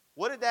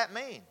 What did that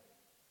mean?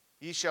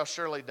 Ye shall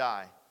surely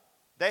die.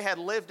 They had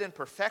lived in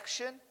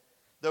perfection.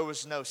 There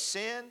was no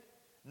sin,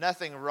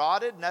 nothing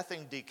rotted,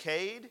 nothing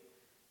decayed.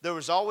 There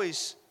was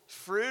always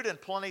fruit and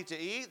plenty to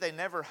eat. They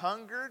never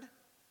hungered.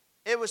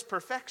 It was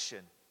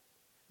perfection.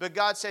 But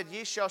God said,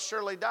 ye shall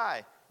surely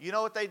die. You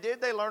know what they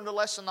did? They learned the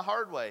lesson the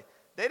hard way.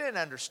 They didn't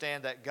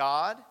understand that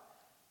God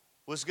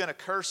was going to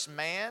curse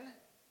man,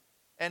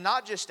 and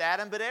not just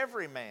Adam, but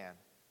every man.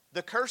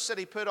 The curse that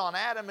he put on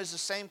Adam is the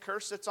same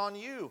curse that's on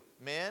you,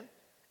 men.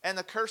 And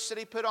the curse that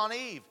he put on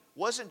Eve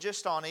wasn't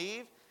just on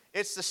Eve.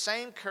 It's the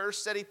same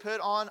curse that he put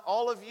on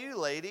all of you,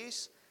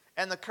 ladies.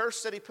 And the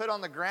curse that he put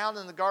on the ground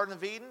in the Garden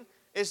of Eden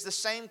is the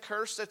same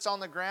curse that's on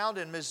the ground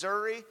in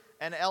Missouri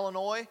and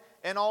Illinois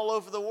and all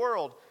over the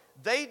world.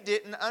 They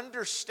didn't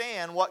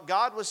understand what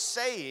God was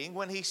saying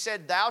when he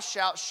said, thou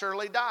shalt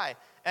surely die.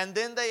 And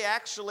then they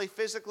actually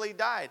physically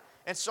died.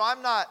 And so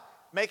I'm not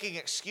making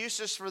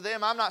excuses for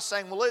them. I'm not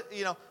saying,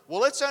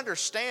 it's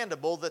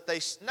understandable that they...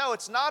 No,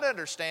 it's not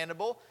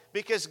understandable,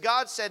 because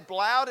God said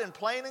loud and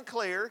plain and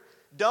clear,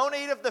 don't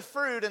eat of the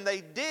fruit, and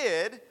they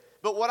did.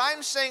 But what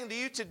I'm saying to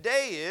you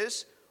today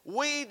is,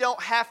 we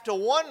don't have to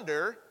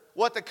wonder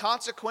what the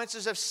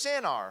consequences of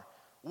sin are.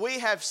 We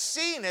have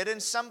seen it in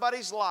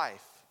somebody's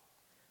life.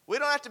 We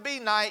don't have to be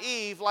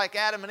naive like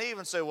Adam and Eve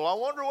and say, I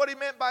wonder what he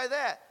meant by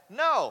that.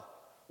 No.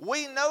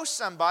 We know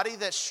somebody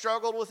that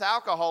struggled with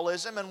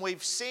alcoholism, and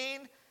we've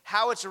seen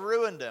how it's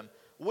ruined them.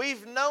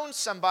 We've known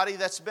somebody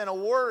that's been a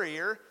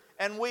worrier,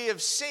 and we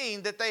have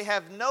seen that they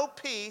have no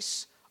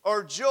peace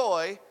or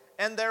joy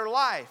in their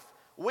life.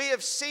 We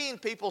have seen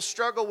people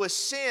struggle with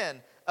sin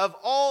of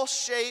all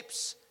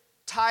shapes,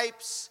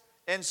 types,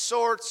 and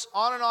sorts.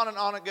 On and on and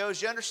on it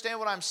goes. You understand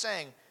what I'm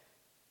saying?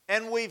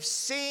 And we've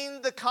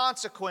seen the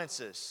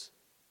consequences.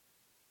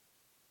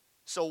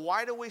 So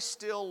why do we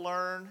still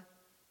learn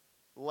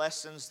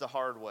lessons the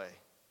hard way?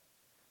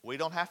 We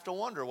don't have to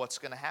wonder what's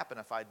going to happen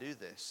if I do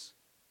this.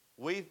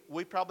 We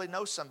probably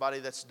know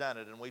somebody that's done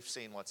it, and we've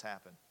seen what's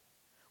happened.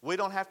 We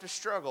don't have to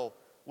struggle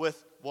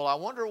with, well, I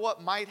wonder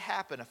what might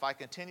happen if I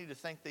continue to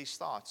think these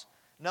thoughts.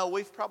 No,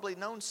 we've probably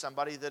known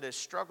somebody that has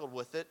struggled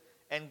with it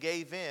and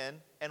gave in,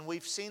 and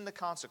we've seen the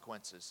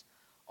consequences.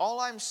 All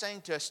I'm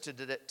saying to us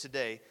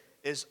today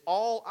is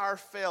all our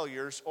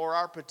failures or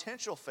our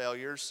potential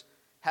failures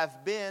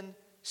have been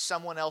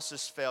someone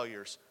else's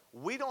failures.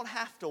 We don't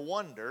have to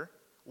wonder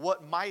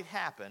what might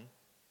happen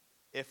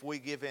if we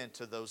give in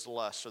to those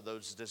lusts or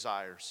those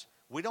desires.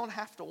 We don't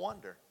have to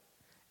wonder.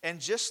 And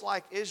just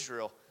like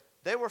Israel,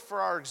 they were for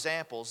our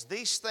examples.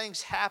 These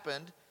things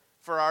happened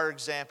for our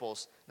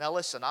examples. Now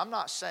listen, I'm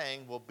not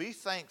saying, well, be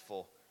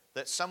thankful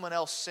that someone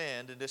else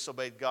sinned and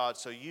disobeyed God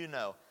so you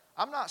know.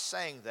 I'm not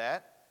saying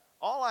that.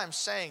 All I'm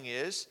saying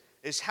is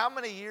how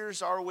many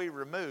years are we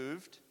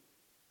removed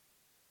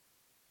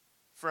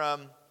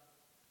from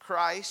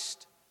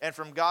Christ and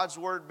from God's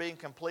Word being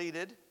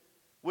completed?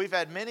 We've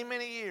had many,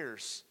 many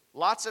years.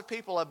 Lots of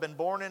people have been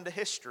born into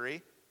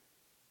history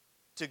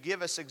to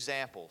give us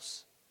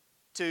examples,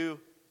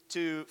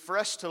 for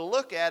us to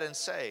look at and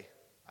say,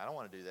 I don't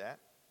want to do that.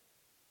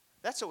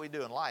 That's what we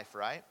do in life,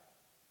 right?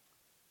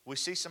 We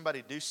see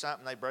somebody do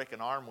something, they break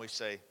an arm, we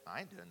say,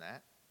 I ain't doing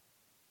that.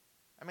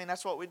 I mean,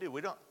 that's what we do.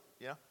 We don't,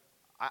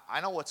 I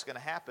know what's going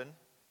to happen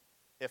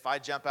if I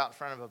jump out in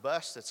front of a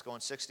bus that's going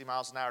 60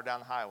 miles an hour down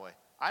the highway.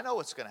 I know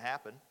what's going to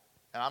happen,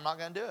 and I'm not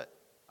going to do it.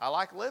 I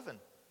like living.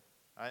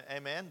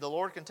 Amen. The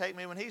Lord can take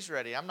me when He's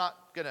ready. I'm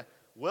not going to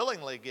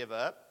willingly give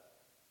up.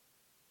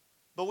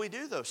 But we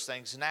do those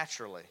things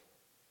naturally.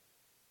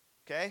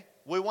 Okay?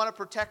 We want to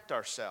protect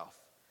ourselves.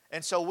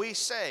 And so we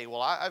say,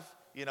 well,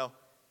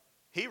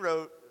 he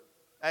wrote,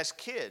 as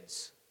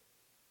kids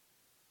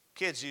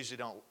usually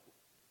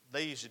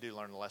do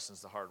learn the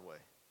lessons the hard way.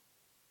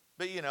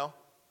 But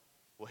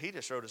he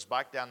just rode his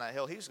bike down that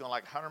hill. He was going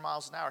like 100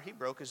 miles an hour. He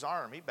broke his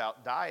arm. He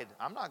about died.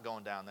 I'm not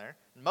going down there.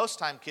 And most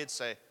time kids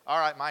say, all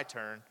right, my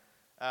turn.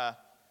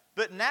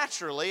 But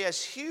naturally,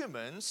 as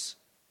humans,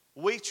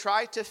 we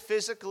try to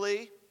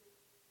physically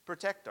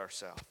protect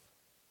ourselves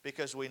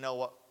because we know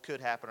what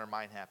could happen or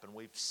might happen.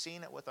 We've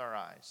seen it with our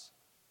eyes.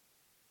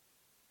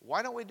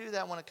 Why don't we do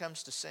that when it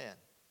comes to sin?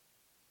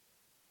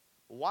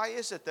 Why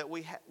is it that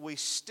we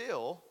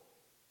still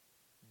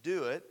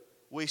do it,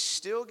 we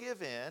still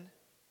give in,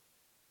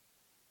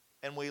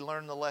 and we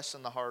learn the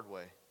lesson the hard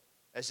way,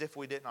 as if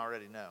we didn't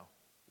already know?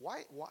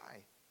 Why?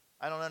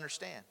 I don't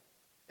understand.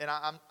 And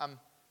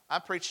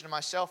I'm preaching to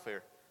myself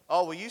here.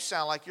 Oh, well, you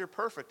sound like you're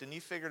perfect and you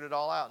figured it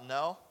all out.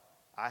 No,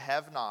 I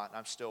have not.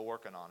 I'm still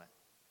working on it.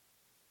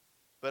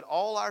 But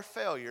all our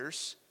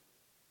failures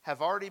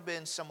have already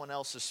been someone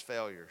else's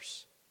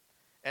failures.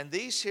 And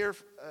these here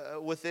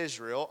with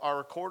Israel are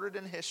recorded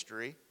in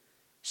history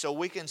so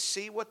we can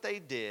see what they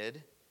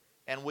did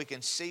and we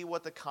can see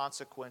what the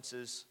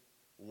consequences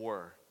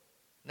were.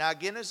 Now,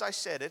 again, as I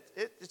said,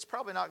 it's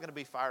probably not going to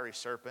be fiery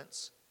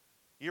serpents.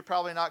 You're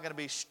probably not going to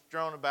be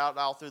strewn about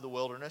all through the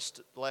wilderness,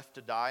 left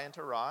to die and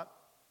to rot.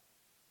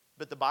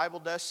 But the Bible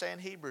does say in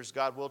Hebrews,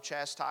 God will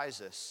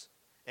chastise us.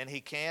 And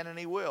He can and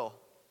He will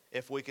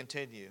if we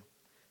continue.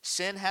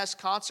 Sin has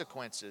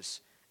consequences,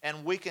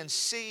 and we can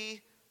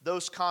see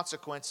those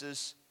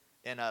consequences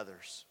in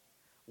others.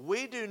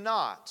 We do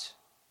not,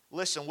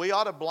 listen, we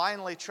ought to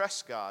blindly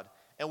trust God,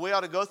 and we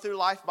ought to go through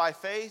life by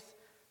faith.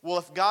 Well,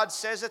 if God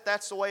says it,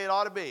 that's the way it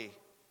ought to be.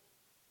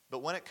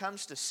 But when it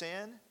comes to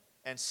sin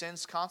and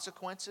sin's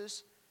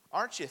consequences,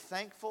 aren't you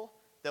thankful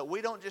that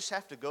we don't just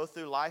have to go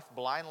through life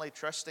blindly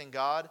trusting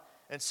God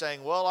and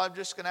saying, well, I'm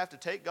just going to have to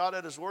take God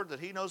at His word that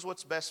He knows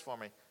what's best for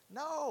me?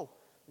 No,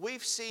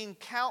 we've seen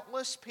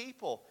countless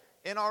people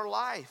in our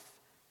life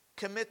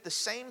commit the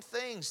same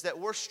things that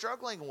we're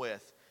struggling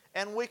with.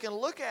 And we can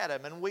look at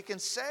them and we can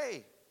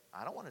say,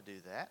 I don't want to do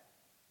that.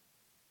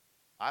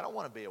 I don't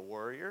want to be a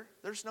worrier.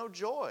 There's no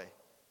joy.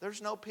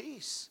 There's no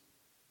peace.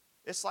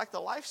 It's like the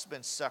life's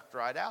been sucked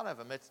right out of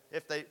them.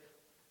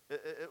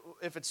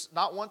 If it's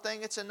not one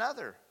thing, it's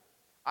another.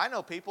 I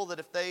know people that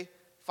if they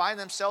find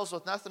themselves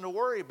with nothing to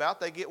worry about,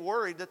 they get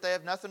worried that they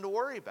have nothing to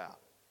worry about.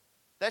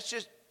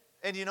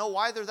 And you know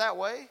why they're that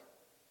way?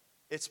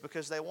 It's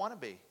because they want to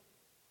be.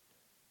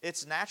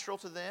 It's natural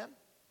to them,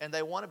 and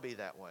they want to be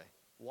that way.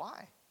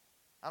 Why?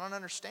 I don't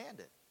understand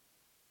it.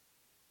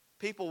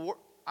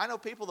 I know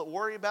people that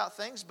worry about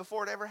things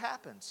before it ever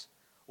happens.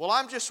 Well,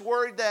 I'm just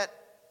worried that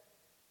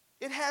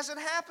it hasn't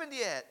happened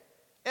yet,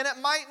 and it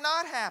might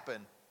not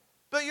happen.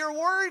 But you're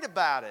worried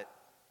about it,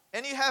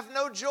 and you have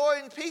no joy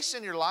and peace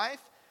in your life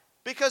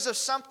because of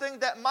something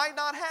that might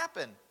not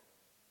happen.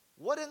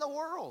 What in the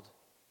world?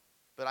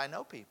 But I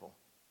know people,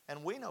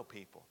 and we know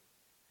people.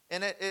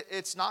 And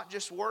it's not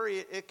just worry.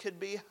 It could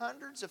be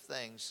hundreds of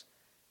things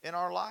in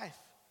our life.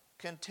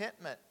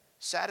 Contentment,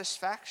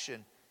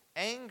 satisfaction,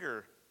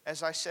 anger,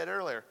 as I said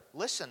earlier.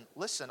 Listen,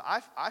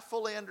 I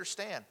fully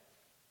understand.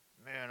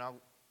 Man,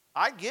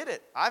 I get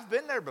it. I've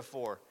been there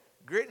before.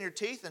 Gritting your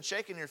teeth and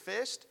shaking your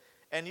fist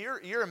and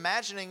you're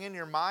imagining in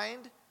your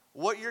mind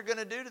what you're going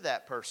to do to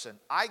that person.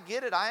 I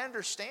get it. I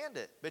understand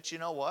it. But you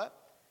know what?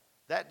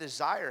 That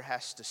desire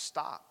has to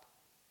stop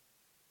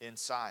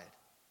inside.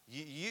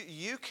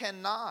 You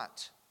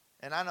cannot,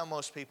 and I know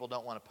most people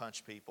don't want to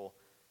punch people,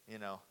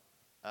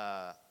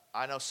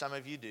 I know some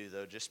of you do,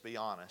 though, just be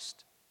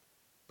honest.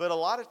 But a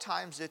lot of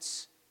times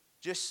it's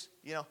just,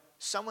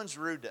 someone's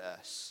rude to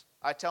us.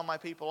 I tell my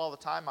people all the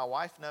time, my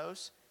wife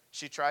knows.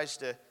 She tries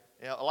to,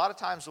 a lot of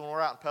times when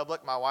we're out in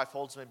public, my wife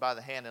holds me by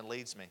the hand and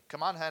leads me.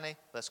 Come on, honey,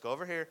 let's go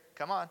over here.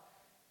 Come on.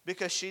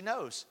 Because she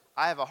knows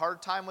I have a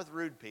hard time with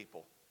rude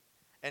people.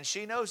 And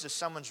she knows if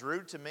someone's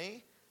rude to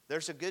me,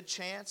 there's a good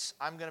chance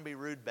I'm going to be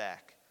rude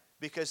back,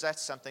 because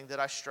that's something that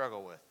I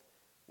struggle with.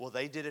 Well,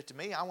 they did it to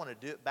me. I want to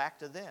do it back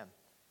to them.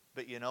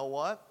 But you know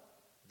what?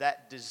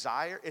 That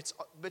desire,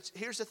 but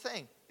here's the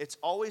thing. It's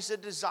always a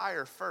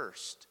desire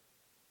first.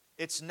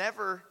 It's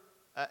never,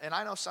 and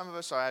I know some of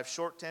us have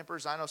short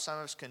tempers. I know some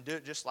of us can do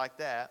it just like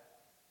that.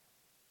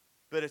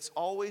 But it's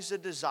always a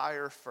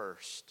desire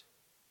first,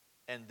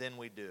 and then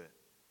we do it.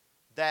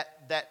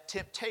 That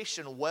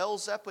temptation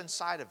wells up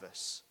inside of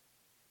us.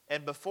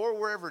 And before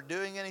we're ever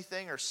doing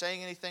anything or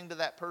saying anything to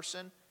that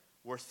person,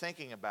 we're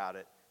thinking about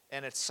it.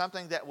 And it's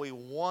something that we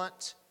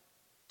want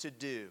to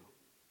do.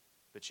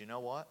 But you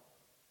know what?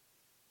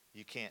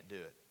 You can't do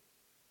it.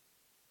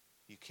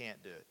 You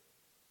can't do it.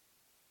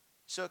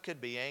 So it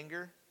could be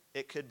anger.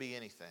 It could be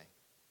anything.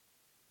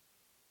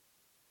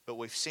 But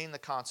we've seen the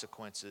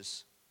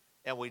consequences.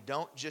 And we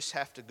don't just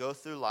have to go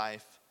through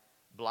life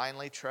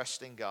blindly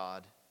trusting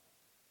God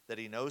that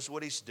He knows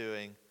what He's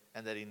doing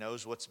and that He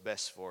knows what's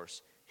best for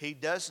us. He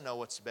does know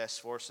what's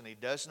best for us, and He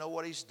does know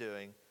what He's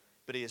doing,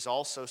 but He has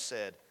also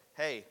said,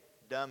 hey,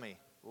 dummy,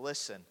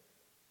 listen,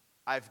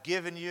 I've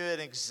given you an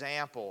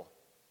example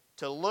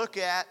to look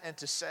at and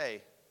to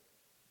say,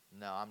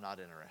 no, I'm not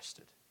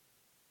interested.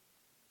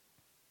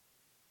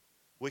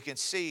 We can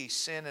see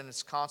sin and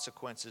its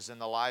consequences in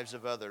the lives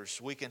of others.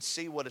 We can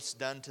see what it's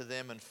done to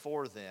them and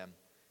for them,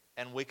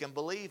 and we can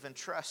believe and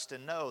trust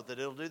and know that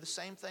it'll do the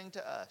same thing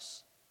to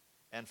us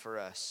and for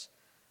us.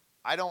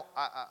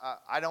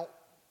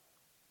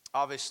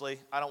 Obviously,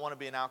 I don't want to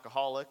be an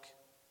alcoholic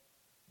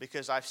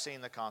because I've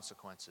seen the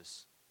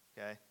consequences,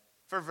 okay?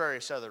 For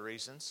various other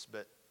reasons,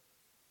 but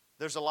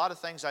there's a lot of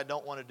things I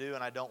don't want to do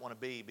and I don't want to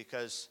be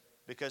because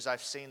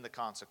I've seen the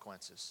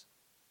consequences.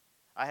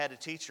 I had a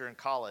teacher in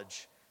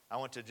college. I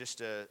went to just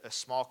a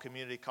small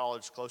community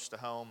college close to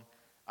home.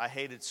 I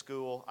hated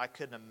school. I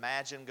couldn't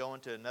imagine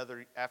going to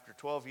after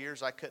 12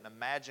 years, I couldn't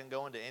imagine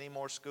going to any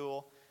more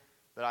school.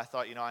 But I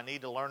thought, I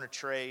need to learn a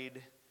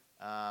trade.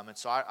 And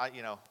so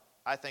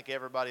I think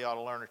everybody ought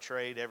to learn a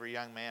trade. Every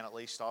young man at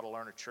least ought to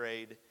learn a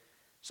trade.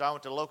 So I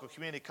went to a local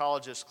community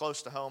college that's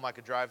close to home. I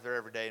could drive there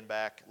every day and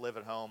back, live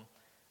at home.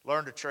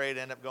 Learned a trade,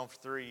 ended up going for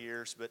 3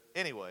 years. But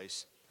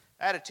anyways,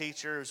 I had a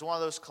teacher. It was one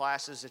of those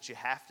classes that you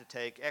have to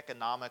take,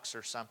 economics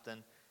or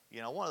something.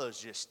 One of those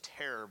just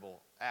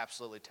terrible,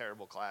 absolutely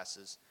terrible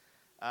classes.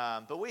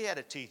 But we had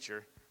a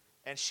teacher,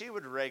 and she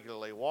would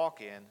regularly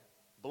walk in,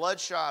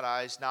 bloodshot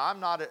eyes. Now,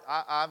 I'm not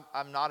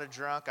a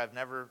drunk. I've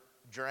never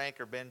drank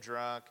or been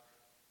drunk.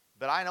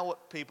 But I know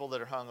what people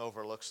that are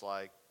hungover looks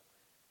like.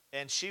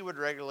 And she would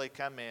regularly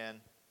come in,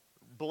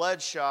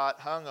 bloodshot,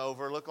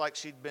 hungover, looked like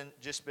she'd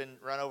just been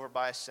run over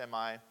by a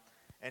semi.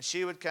 And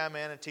she would come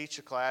in and teach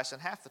a class,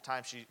 and half the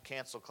time she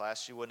canceled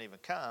class, she wouldn't even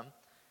come.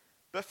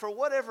 But for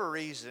whatever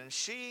reason,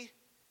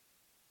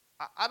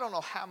 I don't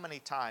know how many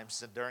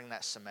times during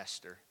that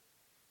semester,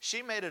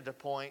 she made it a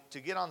point to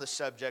get on the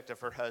subject of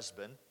her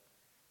husband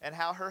and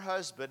how her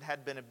husband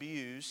had been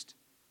abused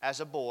as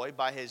a boy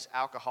by his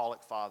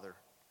alcoholic father.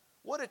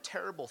 What a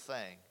terrible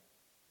thing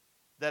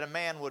that a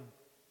man would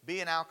be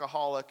an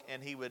alcoholic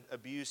and he would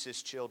abuse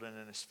his children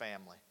and his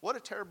family. What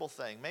a terrible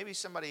thing. Maybe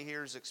somebody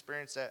here has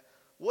experienced that.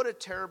 What a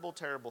terrible,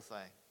 terrible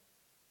thing.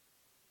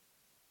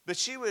 But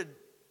she would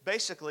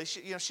basically,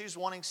 she's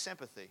wanting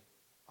sympathy.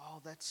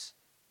 Oh,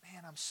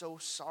 man, I'm so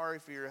sorry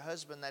for your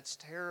husband. That's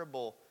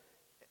terrible.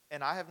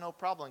 And I have no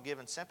problem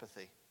giving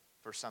sympathy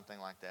for something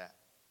like that.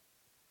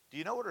 Do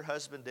you know what her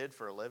husband did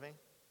for a living?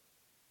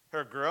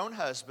 Her grown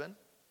husband,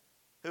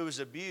 who was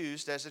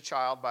abused as a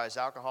child by his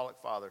alcoholic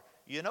father.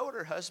 You know what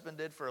her husband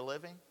did for a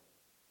living?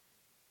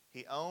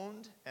 He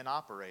owned and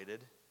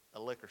operated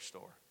a liquor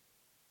store.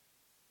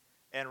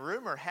 And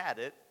rumor had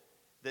it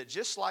that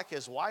just like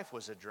his wife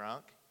was a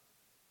drunk,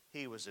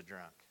 he was a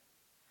drunk.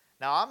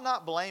 Now, I'm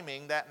not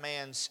blaming that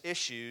man's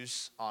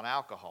issues on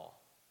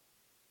alcohol.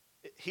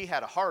 He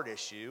had a heart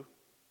issue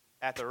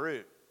at the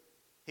root.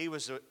 He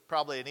was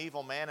probably an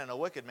evil man and a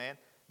wicked man.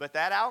 But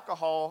that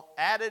alcohol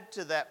added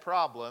to that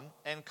problem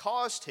and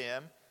caused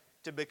him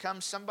to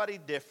become somebody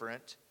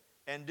different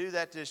and do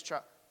that to his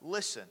child.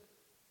 Listen,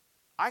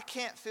 I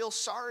can't feel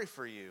sorry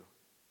for you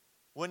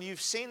when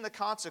you've seen the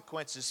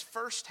consequences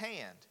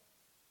firsthand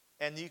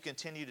and you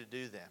continue to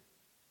do them.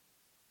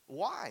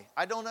 Why?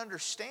 I don't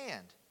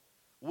understand.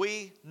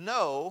 We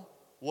know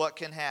what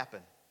can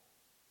happen.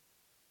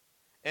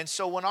 And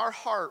so when our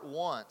heart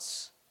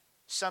wants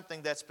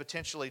something that's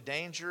potentially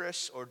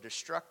dangerous or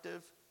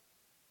destructive,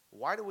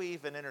 why do we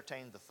even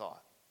entertain the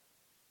thought?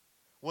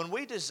 When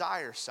we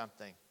desire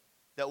something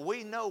that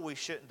we know we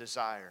shouldn't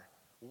desire,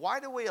 why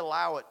do we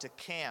allow it to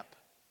camp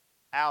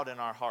out in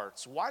our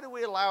hearts? Why do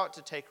we allow it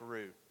to take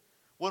root?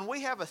 When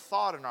we have a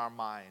thought in our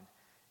mind,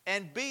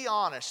 and be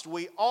honest,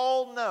 we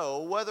all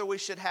know whether we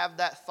should have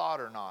that thought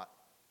or not,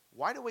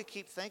 why do we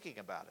keep thinking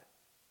about it?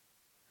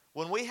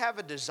 When we have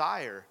a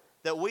desire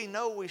that we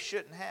know we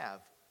shouldn't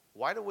have,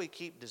 why do we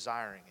keep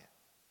desiring it?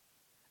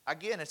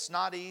 Again, it's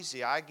not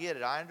easy. I get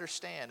it. I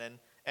understand.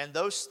 And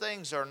those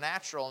things are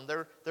natural, and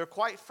they're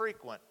quite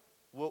frequent.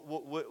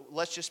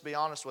 Let's just be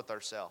honest with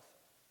ourselves.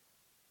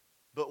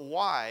 But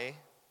why,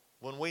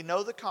 when we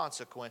know the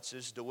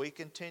consequences, do we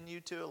continue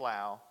to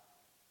allow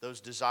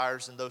those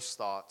desires and those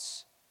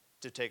thoughts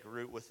to take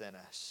root within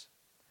us?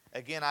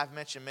 Again, I've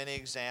mentioned many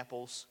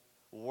examples: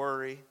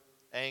 worry,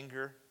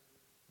 anger,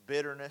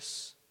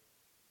 bitterness.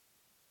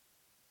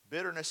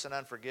 Bitterness and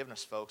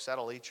unforgiveness, folks,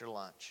 that'll eat your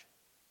lunch.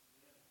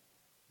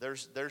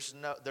 There's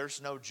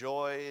no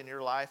joy in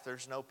your life.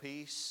 There's no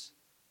peace.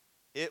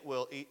 It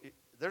will eat.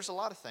 There's a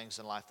lot of things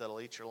in life that'll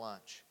eat your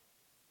lunch.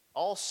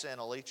 All sin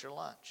will eat your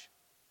lunch.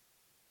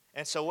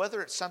 And so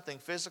whether it's something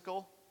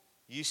physical,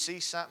 you see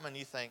something and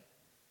you think,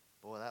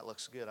 boy, that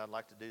looks good, I'd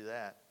like to do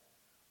that.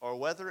 Or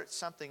whether it's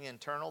something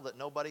internal that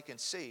nobody can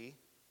see,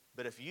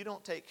 but if you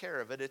don't take care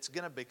of it, it's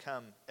going to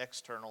become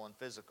external and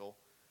physical.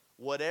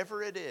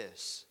 Whatever it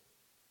is,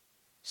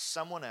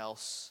 someone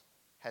else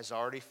has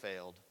already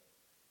failed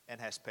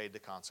and has paid the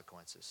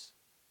consequences.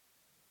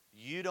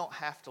 You don't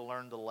have to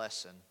learn the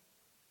lesson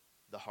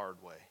the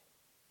hard way.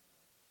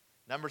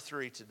 Number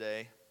 3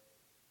 today.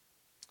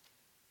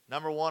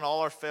 Number 1,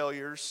 all our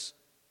failures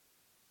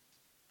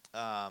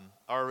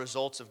are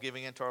results of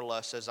giving into our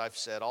lusts, as I've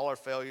said. All our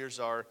failures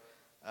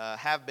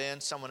have been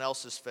someone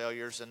else's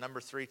failures. And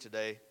number 3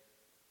 today,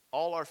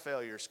 all our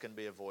failures can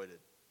be avoided.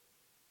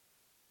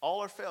 All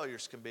our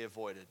failures can be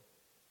avoided.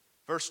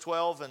 Verse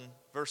 12 and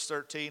verse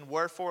 13,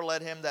 wherefore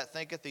let him that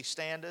thinketh he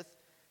standeth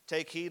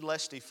take heed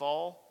lest he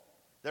fall.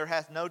 There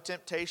hath no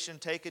temptation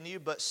taken you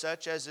but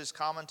such as is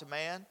common to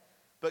man.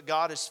 But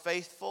God is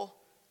faithful,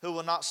 who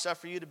will not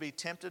suffer you to be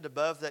tempted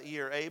above that ye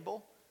are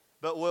able,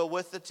 but will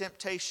with the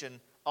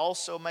temptation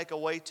also make a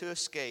way to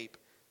escape,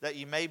 that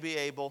ye may be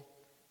able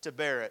to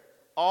bear it.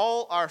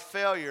 All our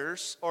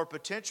failures or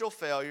potential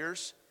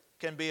failures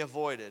can be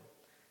avoided.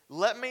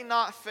 Let me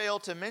not fail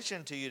to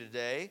mention to you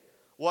today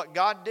what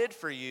God did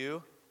for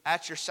you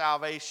at your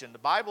salvation. The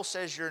Bible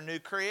says you're a new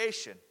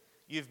creation.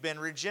 You've been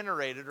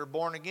regenerated or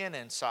born again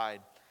inside.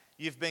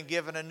 You've been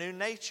given a new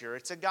nature.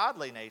 It's a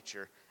godly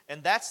nature.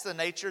 And that's the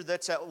nature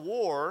that's at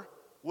war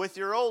with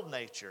your old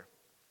nature.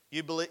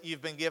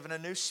 You've been given a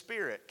new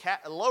spirit,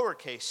 a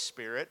lowercase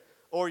spirit,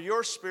 or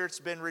your spirit's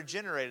been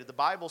regenerated. The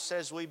Bible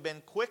says we've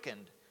been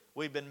quickened.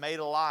 We've been made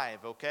alive,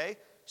 okay?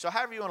 So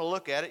however you want to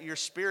look at it, your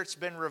spirit's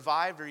been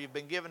revived or you've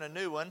been given a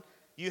new one.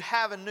 You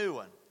have a new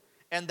one.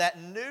 And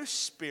that new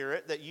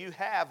spirit that you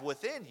have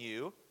within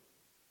you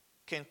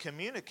can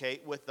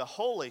communicate with the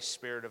Holy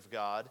Spirit of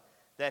God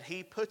that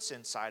He puts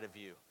inside of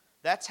you.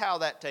 That's how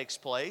that takes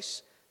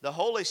place. The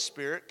Holy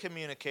Spirit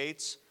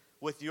communicates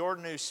with your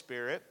new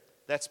spirit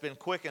that's been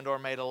quickened or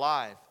made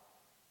alive.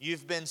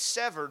 You've been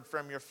severed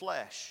from your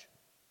flesh.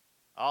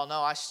 Oh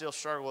no, I still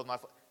struggle with my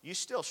flesh. You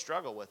still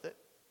struggle with it,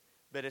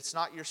 but it's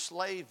not your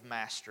slave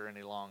master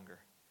any longer.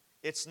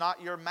 It's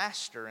not your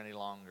master any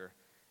longer.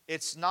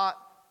 It's not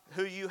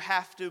who you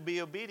have to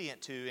be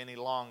obedient to any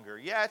longer.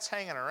 Yeah, it's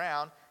hanging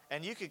around,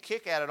 and you could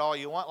kick at it all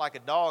you want like a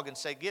dog and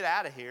say, get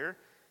out of here.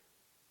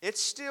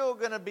 It's still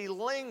going to be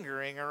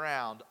lingering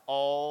around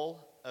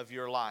all of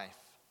your life.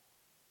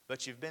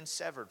 But you've been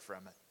severed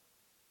from it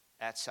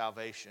at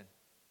salvation.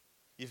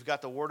 You've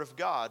got the Word of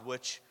God,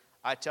 which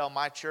I tell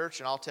my church,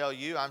 and I'll tell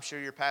you, I'm sure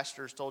your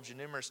pastor has told you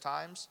numerous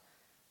times,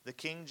 the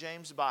King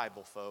James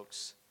Bible,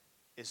 folks,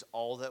 is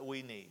all that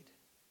we need.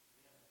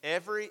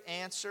 Every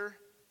answer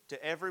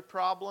to every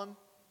problem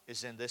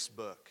is in this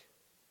book.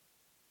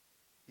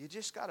 You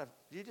just got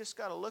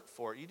to look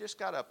for it. You just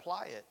got to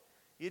apply it.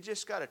 You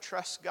just got to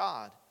trust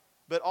God.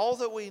 But all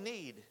that we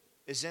need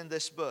is in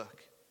this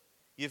book.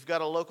 You've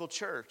got a local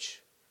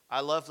church. I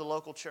love the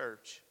local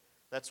church.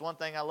 That's one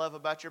thing I love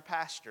about your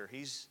pastor.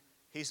 He's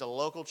a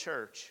local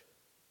church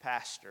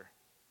pastor.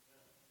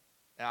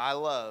 And I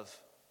love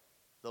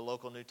the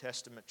local New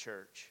Testament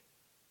church.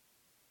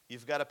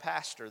 You've got a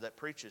pastor that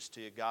preaches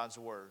to you God's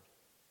Word.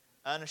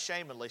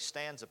 Unashamedly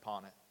stands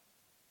upon it.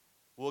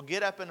 Will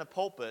get up in the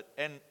pulpit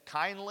and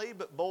kindly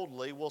but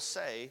boldly will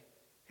say,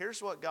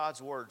 here's what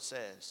God's Word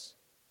says.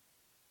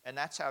 And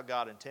that's how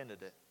God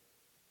intended it.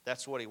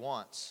 That's what He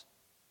wants.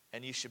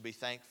 And you should be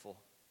thankful.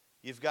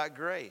 You've got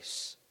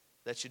grace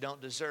that you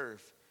don't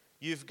deserve.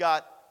 You've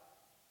got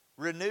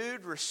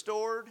renewed,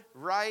 restored,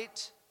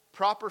 right,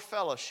 proper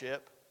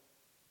fellowship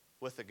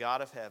with the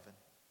God of heaven.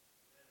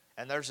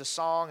 And there's a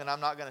song, and I'm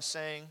not going to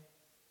sing,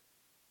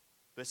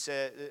 but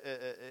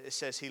it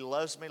says, He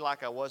loves me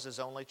like I was His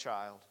only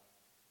child.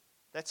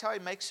 That's how He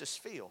makes us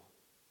feel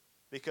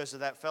because of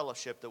that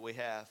fellowship that we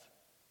have.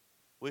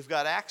 We've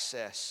got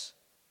access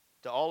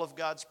to all of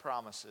God's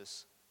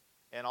promises.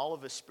 and all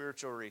of his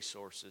spiritual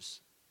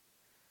resources.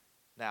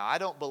 Now, I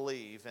don't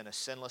believe in a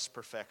sinless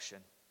perfection,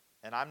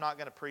 and I'm not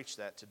going to preach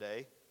that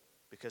today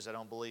because I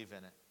don't believe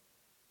in it.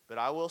 But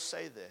I will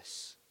say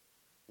this: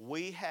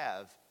 we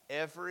have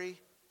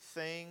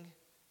everything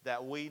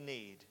that we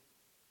need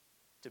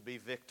to be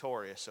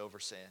victorious over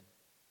sin.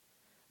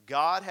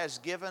 God has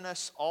given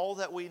us all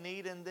that we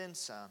need and then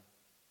some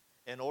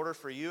in order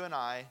for you and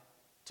I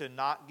to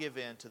not give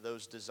in to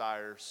those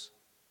desires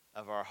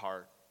of our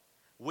heart.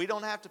 We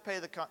don't have to pay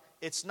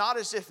it's not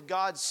as if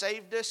God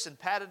saved us and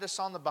patted us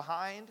on the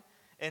behind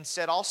and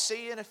said, I'll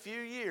see you in a few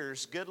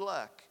years, good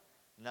luck.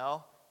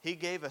 No, He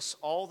gave us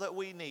all that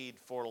we need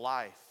for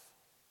life.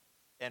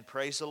 And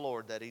praise the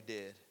Lord that He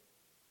did.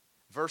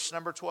 Verse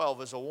number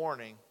 12 is a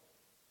warning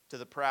to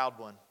the proud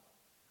one.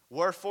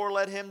 Wherefore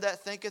let him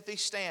that thinketh he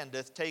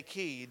standeth take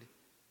heed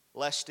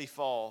lest he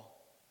fall.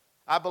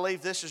 I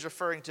believe this is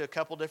referring to a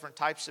couple different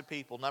types of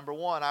people. Number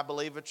one, I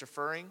believe it's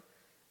referring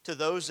to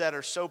those that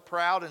are so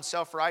proud and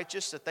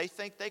self-righteous that they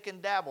think they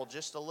can dabble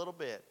just a little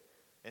bit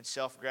in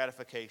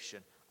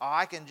self-gratification. Oh,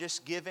 I can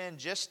just give in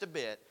just a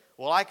bit.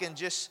 Well, I can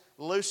just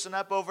loosen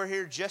up over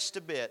here just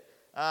a bit.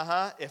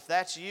 If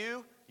that's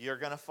you, you're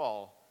going to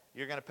fall.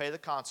 You're going to pay the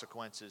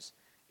consequences.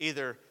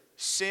 Either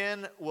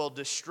sin will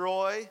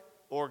destroy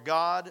or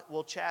God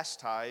will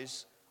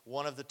chastise,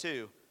 one of the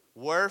two.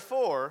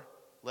 Wherefore,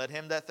 let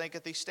him that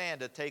thinketh he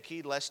standeth take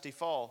heed lest he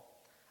fall.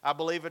 I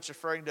believe it's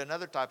referring to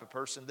another type of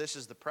person. This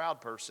is the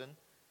proud person,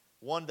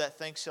 one that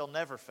thinks he'll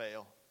never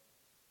fail.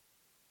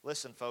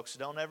 Listen, folks,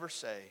 don't ever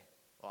say,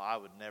 well, I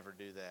would never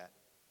do that.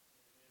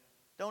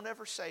 Don't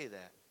ever say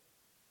that.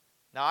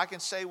 Now, I can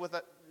say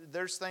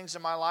there's things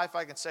in my life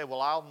I can say,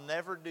 well, I'll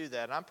never do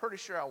that. And I'm pretty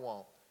sure I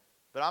won't.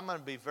 But I'm going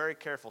to be very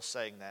careful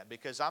saying that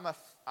because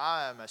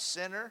I am a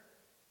sinner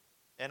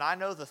and I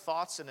know the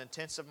thoughts and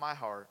intents of my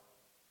heart.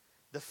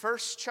 The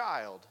first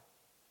child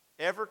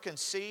ever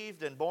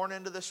conceived and born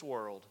into this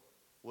world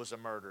was a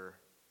murderer.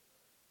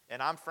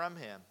 And I'm from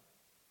him.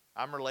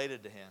 I'm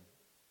related to him.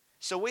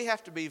 So we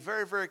have to be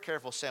very, very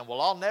careful saying,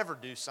 well, I'll never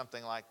do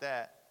something like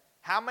that.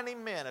 How many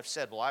men have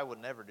said, well, I would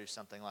never do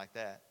something like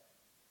that?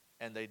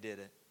 And they did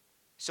it.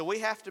 So we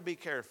have to be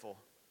careful.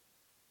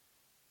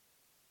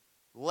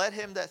 Let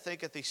him that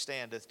thinketh he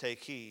standeth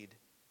take heed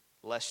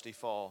lest he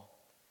fall.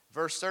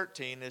 Verse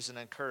 13 is an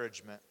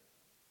encouragement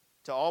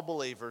to all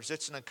believers.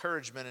 It's an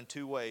encouragement in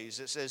two ways.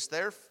 It says,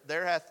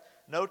 there hath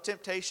no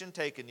temptation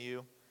taken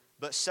you,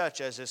 but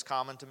such as is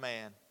common to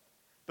man.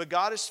 But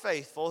God is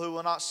faithful, who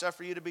will not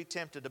suffer you to be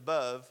tempted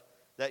above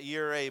that ye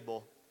are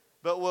able,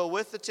 but will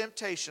with the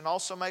temptation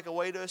also make a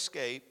way to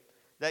escape,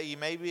 that ye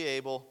may be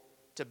able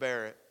to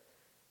bear it.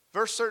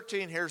 Verse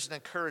 13 here is an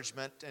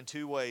encouragement in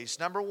two ways.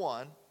 Number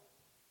one,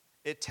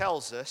 it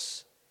tells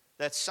us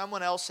that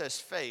someone else has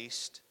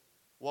faced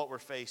what we're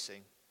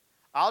facing.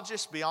 I'll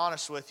just be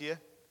honest with you.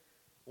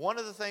 One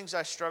of the things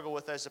I struggle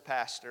with as a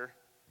pastor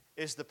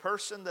is the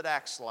person that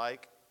acts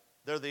like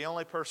they're the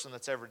only person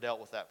that's ever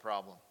dealt with that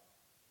problem.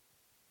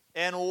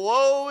 And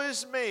woe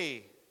is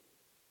me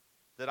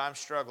that I'm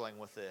struggling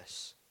with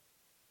this.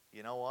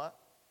 You know what?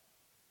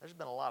 There's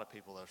been a lot of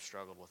people that have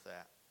struggled with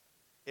that.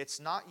 It's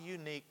not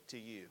unique to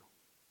you.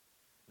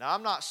 Now,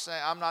 I'm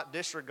not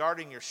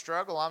disregarding your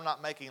struggle. I'm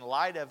not making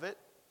light of it.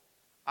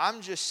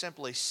 I'm just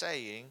simply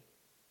saying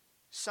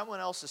someone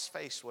else has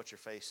faced what you're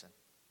facing.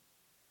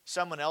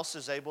 Someone else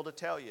is able to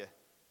tell you,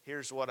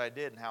 here's what I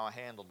did and how I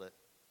handled it.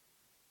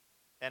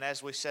 And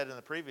as we said in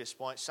the previous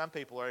point, some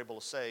people are able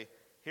to say,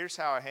 here's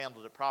how I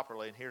handled it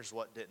properly and here's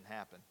what didn't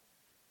happen.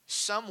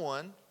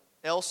 Someone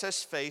else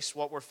has faced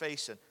what we're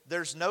facing.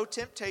 There's no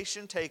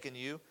temptation taken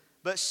you,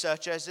 but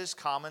such as is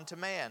common to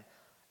man.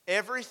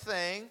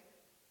 Everything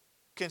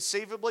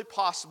conceivably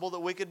possible that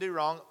we could do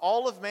wrong,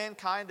 all of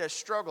mankind has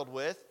struggled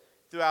with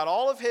throughout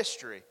all of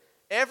history.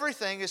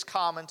 Everything is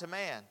common to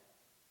man.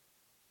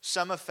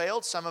 Some have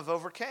failed, some have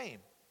overcame.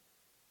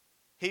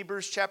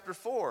 Hebrews chapter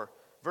 4,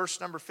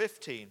 verse number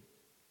 15,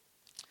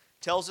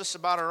 tells us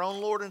about our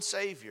own Lord and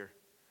Savior.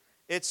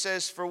 It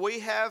says, for we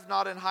have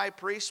not an high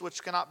priest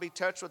which cannot be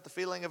touched with the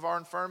feeling of our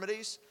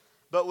infirmities,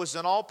 but was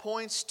in all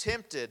points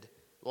tempted,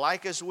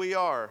 like as we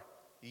are,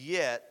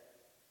 yet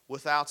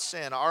without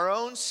sin. Our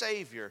own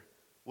Savior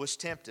was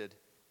tempted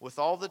with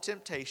all the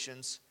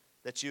temptations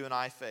that you and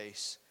I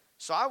face.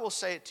 So I will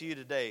say it to you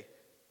today.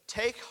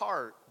 Take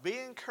heart, be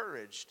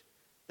encouraged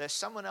that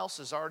someone else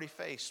has already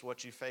faced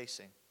what you're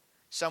facing.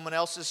 Someone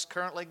else is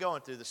currently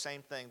going through the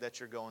same thing that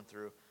you're going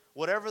through.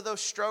 Whatever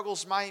those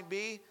struggles might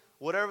be,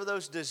 whatever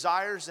those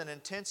desires and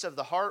intents of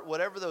the heart,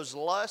 whatever those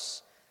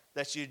lusts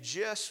that you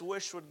just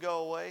wish would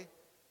go away,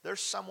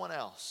 there's someone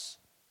else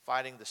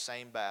fighting the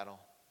same battle.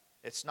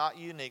 It's not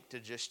unique to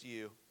just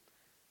you.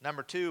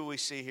 Number two, we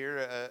see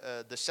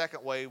here, the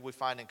second way we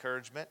find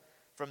encouragement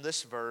from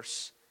this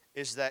verse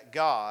is that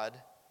God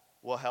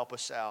will help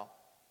us out.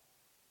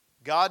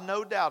 God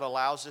no doubt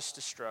allows us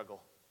to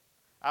struggle.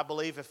 I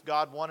believe if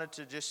God wanted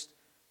to just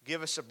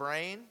give us a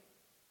brain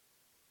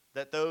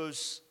that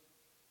those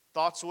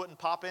thoughts wouldn't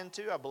pop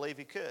into, I believe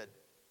He could.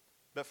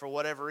 But for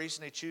whatever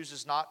reason He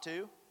chooses not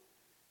to.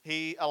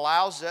 He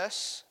allows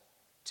us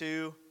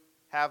to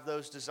have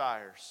those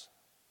desires.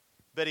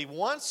 But He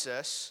wants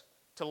us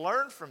to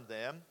learn from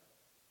them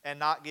and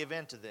not give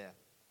in to them.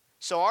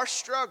 So our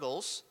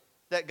struggles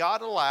that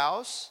God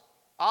allows,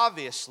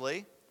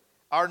 obviously,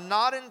 are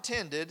not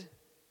intended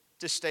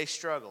to stay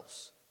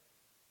struggles.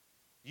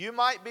 You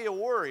might be a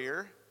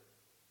warrior,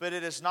 but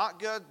it is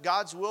not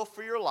God's will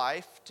for your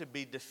life to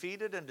be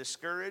defeated and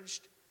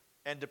discouraged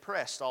and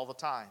depressed all the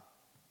time.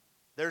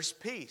 There's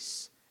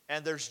peace,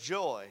 and there's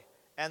joy,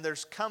 and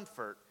there's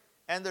comfort,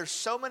 and there's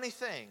so many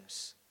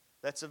things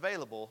that's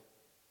available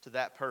to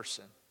that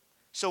person.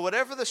 So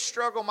whatever the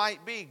struggle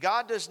might be,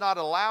 God does not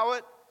allow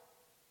it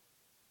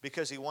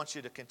because He wants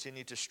you to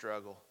continue to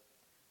struggle.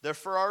 They're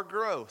for our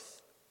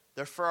growth.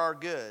 They're for our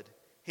good.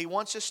 He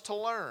wants us to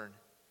learn,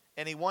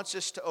 and He wants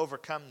us to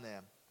overcome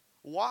them.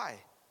 Why?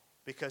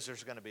 Because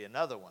there's going to be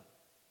another one.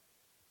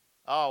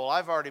 Oh, well,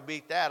 I've already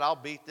beat that. I'll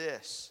beat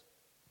this.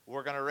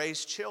 We're going to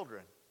raise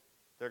children.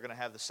 They're going to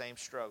have the same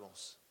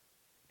struggles.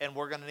 And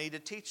we're going to need to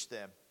teach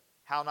them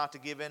how not to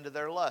give in to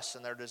their lusts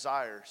and their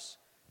desires.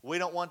 We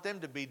don't want them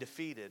to be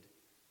defeated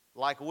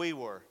like we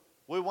were.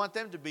 We want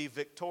them to be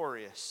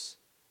victorious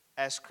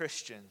as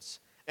Christians.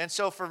 And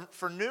so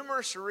for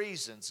numerous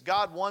reasons,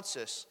 God wants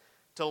us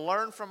to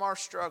learn from our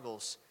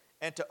struggles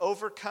and to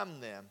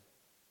overcome them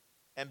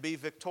and be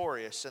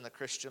victorious in the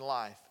Christian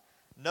life.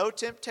 No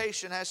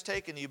temptation has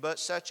taken you but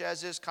such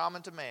as is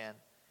common to man.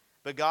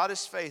 But God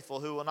is faithful,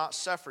 who will not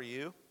suffer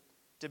you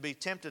to be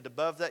tempted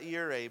above that ye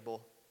are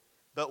able,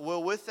 but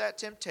will with that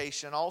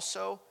temptation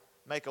also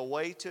make a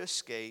way to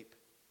escape,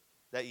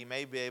 that ye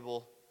may be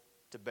able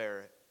to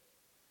bear it.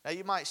 Now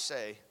you might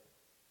say,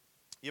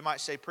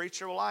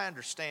 preacher, well, I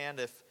understand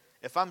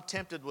if I'm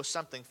tempted with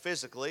something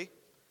physically,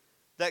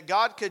 that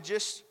God could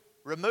just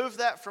remove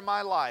that from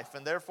my life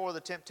and therefore the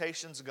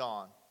temptation's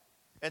gone.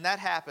 And that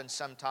happens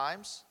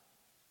sometimes.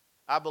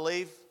 I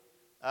believe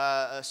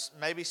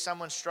maybe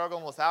someone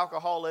struggling with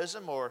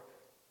alcoholism or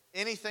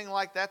anything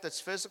like that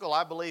that's physical,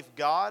 I believe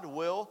God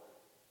will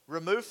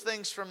remove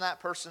things from that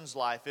person's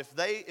life. If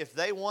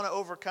they want to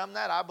overcome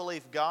that, I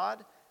believe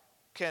God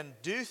can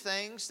do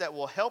things that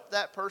will help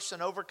that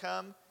person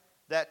overcome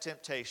that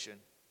temptation.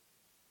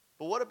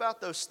 But what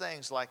about those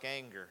things like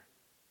anger?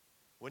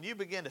 When you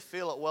begin to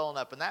feel it welling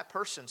up and that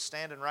person's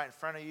standing right in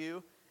front of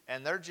you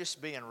and they're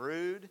just being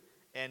rude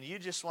and you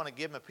just want to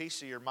give them a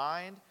piece of your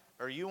mind,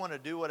 or you want to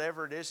do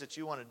whatever it is that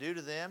you want to do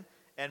to them,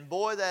 and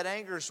boy, that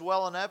anger's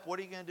welling up, what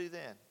are you going to do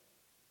then?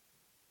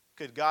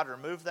 Could God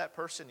remove that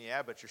person?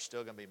 Yeah, but you're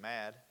still going to be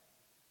mad.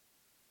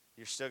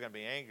 You're still going to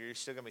be angry. You're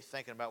still going to be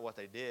thinking about what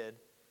they did.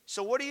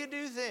 So what do you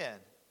do then?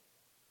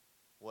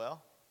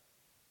 Well,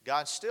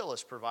 God still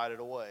has provided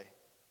a way.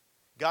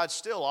 God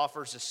still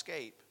offers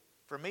escape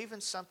from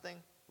even something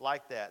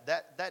like that.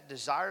 That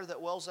desire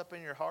that wells up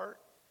in your heart,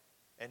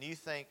 and you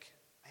think,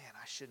 man,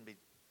 I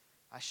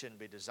shouldn't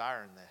be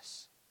desiring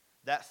this.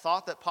 That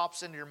thought that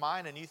pops into your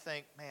mind and you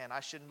think, man, I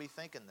shouldn't be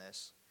thinking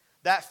this.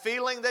 That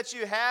feeling that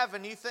you have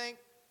and you think,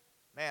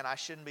 man, I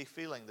shouldn't be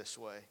feeling this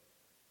way.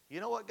 You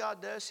know what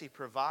God does? He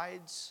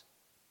provides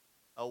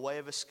a way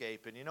of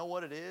escape. And you know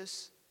what it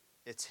is?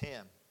 It's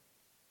Him.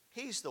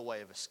 He's the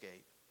way of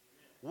escape.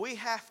 We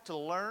have to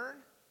learn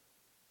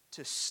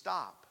to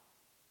stop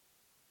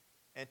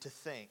and to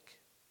think.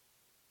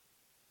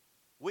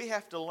 We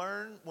have to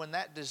learn when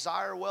that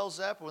desire wells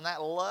up, when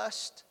that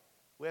lust,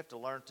 we have to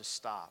learn to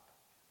stop.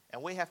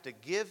 And we have to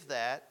give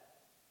that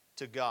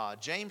to God.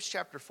 James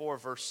chapter 4,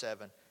 verse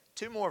 7.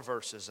 2 more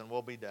verses and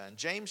we'll be done.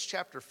 James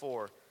chapter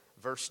 4,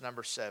 verse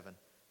number 7.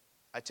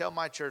 I tell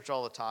my church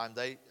all the time,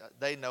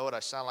 they know it, I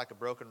sound like a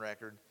broken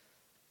record.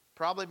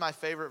 Probably my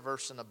favorite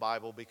verse in the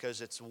Bible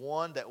because it's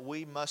one that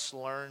we must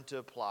learn to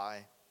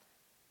apply.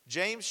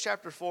 James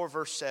chapter 4,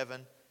 verse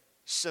 7.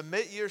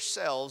 Submit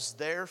yourselves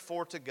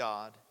therefore to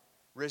God.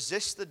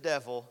 Resist the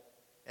devil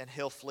and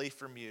he'll flee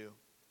from you.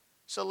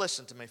 So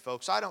listen to me,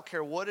 folks. I don't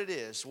care what it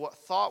is, what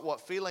thought,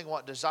 what feeling,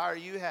 what desire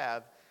you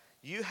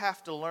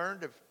have to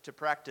learn to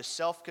practice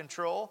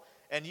self-control,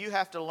 and you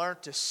have to learn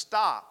to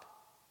stop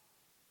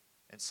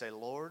and say,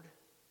 Lord,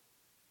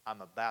 I'm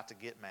about to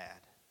get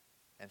mad.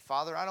 And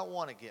Father, I don't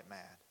want to get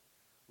mad.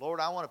 Lord,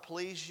 I want to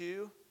please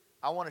you.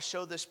 I want to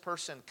show this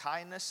person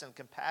kindness and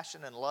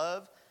compassion and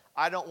love.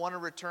 I don't want to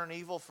return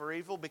evil for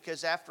evil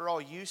because after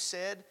all, you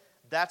said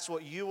that's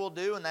what you will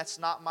do and that's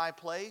not my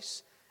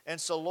place. And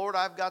so, Lord,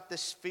 I've got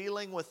this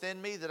feeling within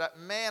me that,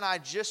 I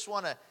just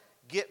want to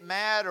get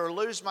mad or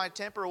lose my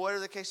temper or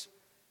whatever the case.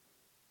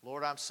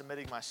 Lord, I'm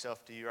submitting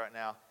myself to you right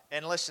now.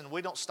 And listen,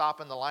 we don't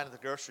stop in the line at the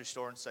grocery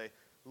store and say,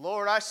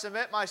 Lord, I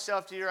submit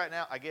myself to you right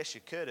now. I guess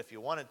you could if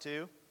you wanted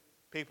to.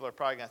 People are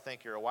probably going to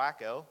think you're a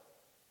wacko.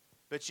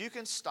 But you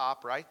can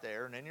stop right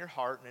there, and in your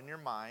heart and in your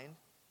mind,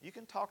 you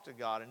can talk to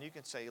God and you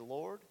can say,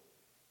 Lord,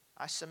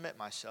 I submit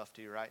myself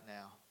to you right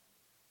now.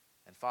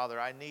 And Father,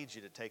 I need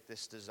you to take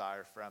this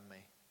desire from me.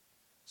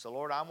 So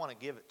Lord, I want to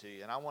give it to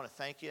you, and I want to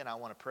thank you, and I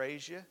want to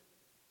praise you.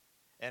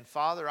 And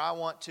Father, I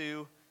want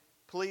to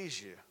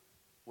please you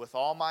with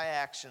all my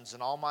actions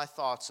and all my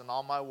thoughts and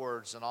all my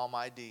words and all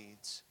my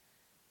deeds.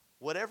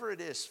 Whatever it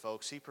is,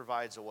 folks, He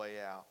provides a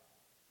way out.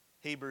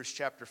 Hebrews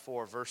chapter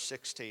 4, verse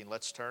 16.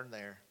 Let's turn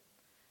there.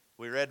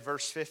 We read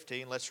verse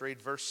 15. Let's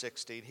read verse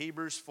 16.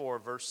 Hebrews 4,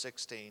 verse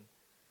 16.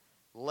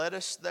 Let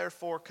us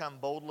therefore come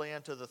boldly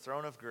unto the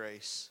throne of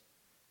grace,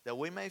 that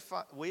we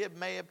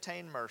may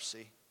obtain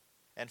mercy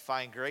and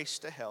find grace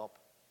to help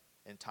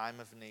in time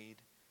of need.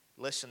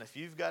 Listen, if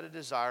you've got a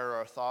desire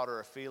or a thought or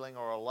a feeling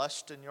or a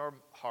lust in your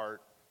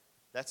heart,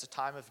 that's a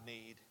time of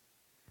need.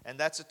 And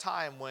that's a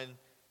time when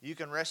you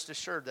can rest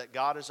assured that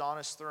God is on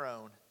His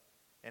throne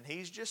and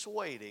He's just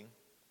waiting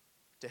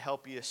to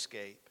help you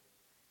escape.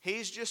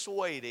 He's just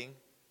waiting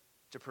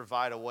to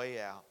provide a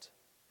way out.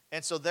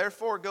 And so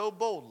therefore go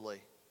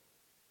boldly.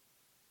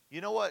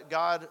 You know what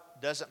God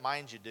doesn't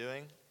mind you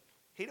doing?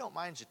 He don't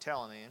mind you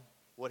telling Him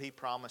what He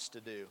promised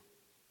to do.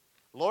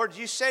 Lord,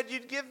 you said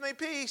you'd give me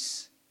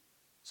peace.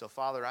 So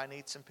Father, I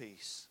need some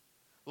peace.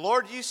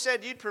 Lord, you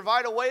said you'd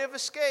provide a way of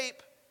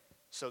escape.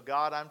 So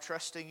God, I'm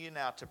trusting you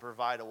now to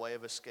provide a way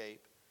of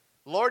escape.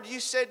 Lord, you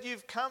said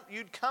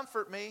you'd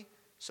comfort me.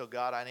 So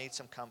God, I need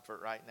some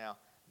comfort right now.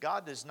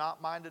 God does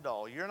not mind at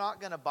all. You're not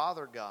going to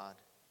bother God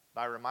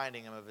by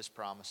reminding Him of His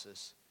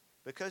promises,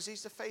 because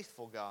He's a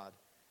faithful God.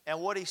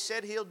 And what He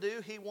said He'll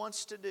do, He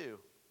wants to do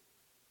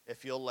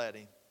if you'll let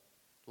Him.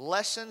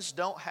 Lessons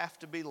don't have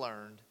to be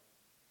learned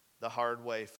the hard way.